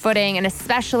feminist footing, and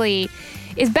especially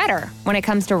is better when it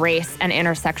comes to race and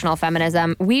intersectional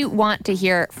feminism? We want to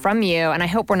hear from you, and I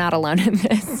hope we're not alone in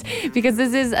this because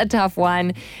this is a tough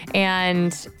one,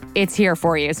 and it's here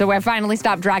for you. So I finally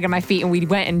stopped dragging my feet, and we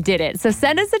went and did it. So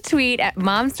send us a tweet at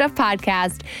Mom Stuff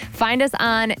Podcast. Find us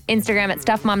on Instagram at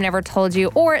Stuff Mom Never Told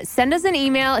You, or send us an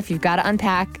email if you've got to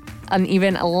unpack an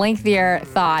even lengthier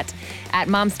thought at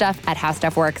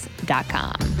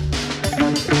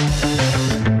momstuff@howstuffworks.com.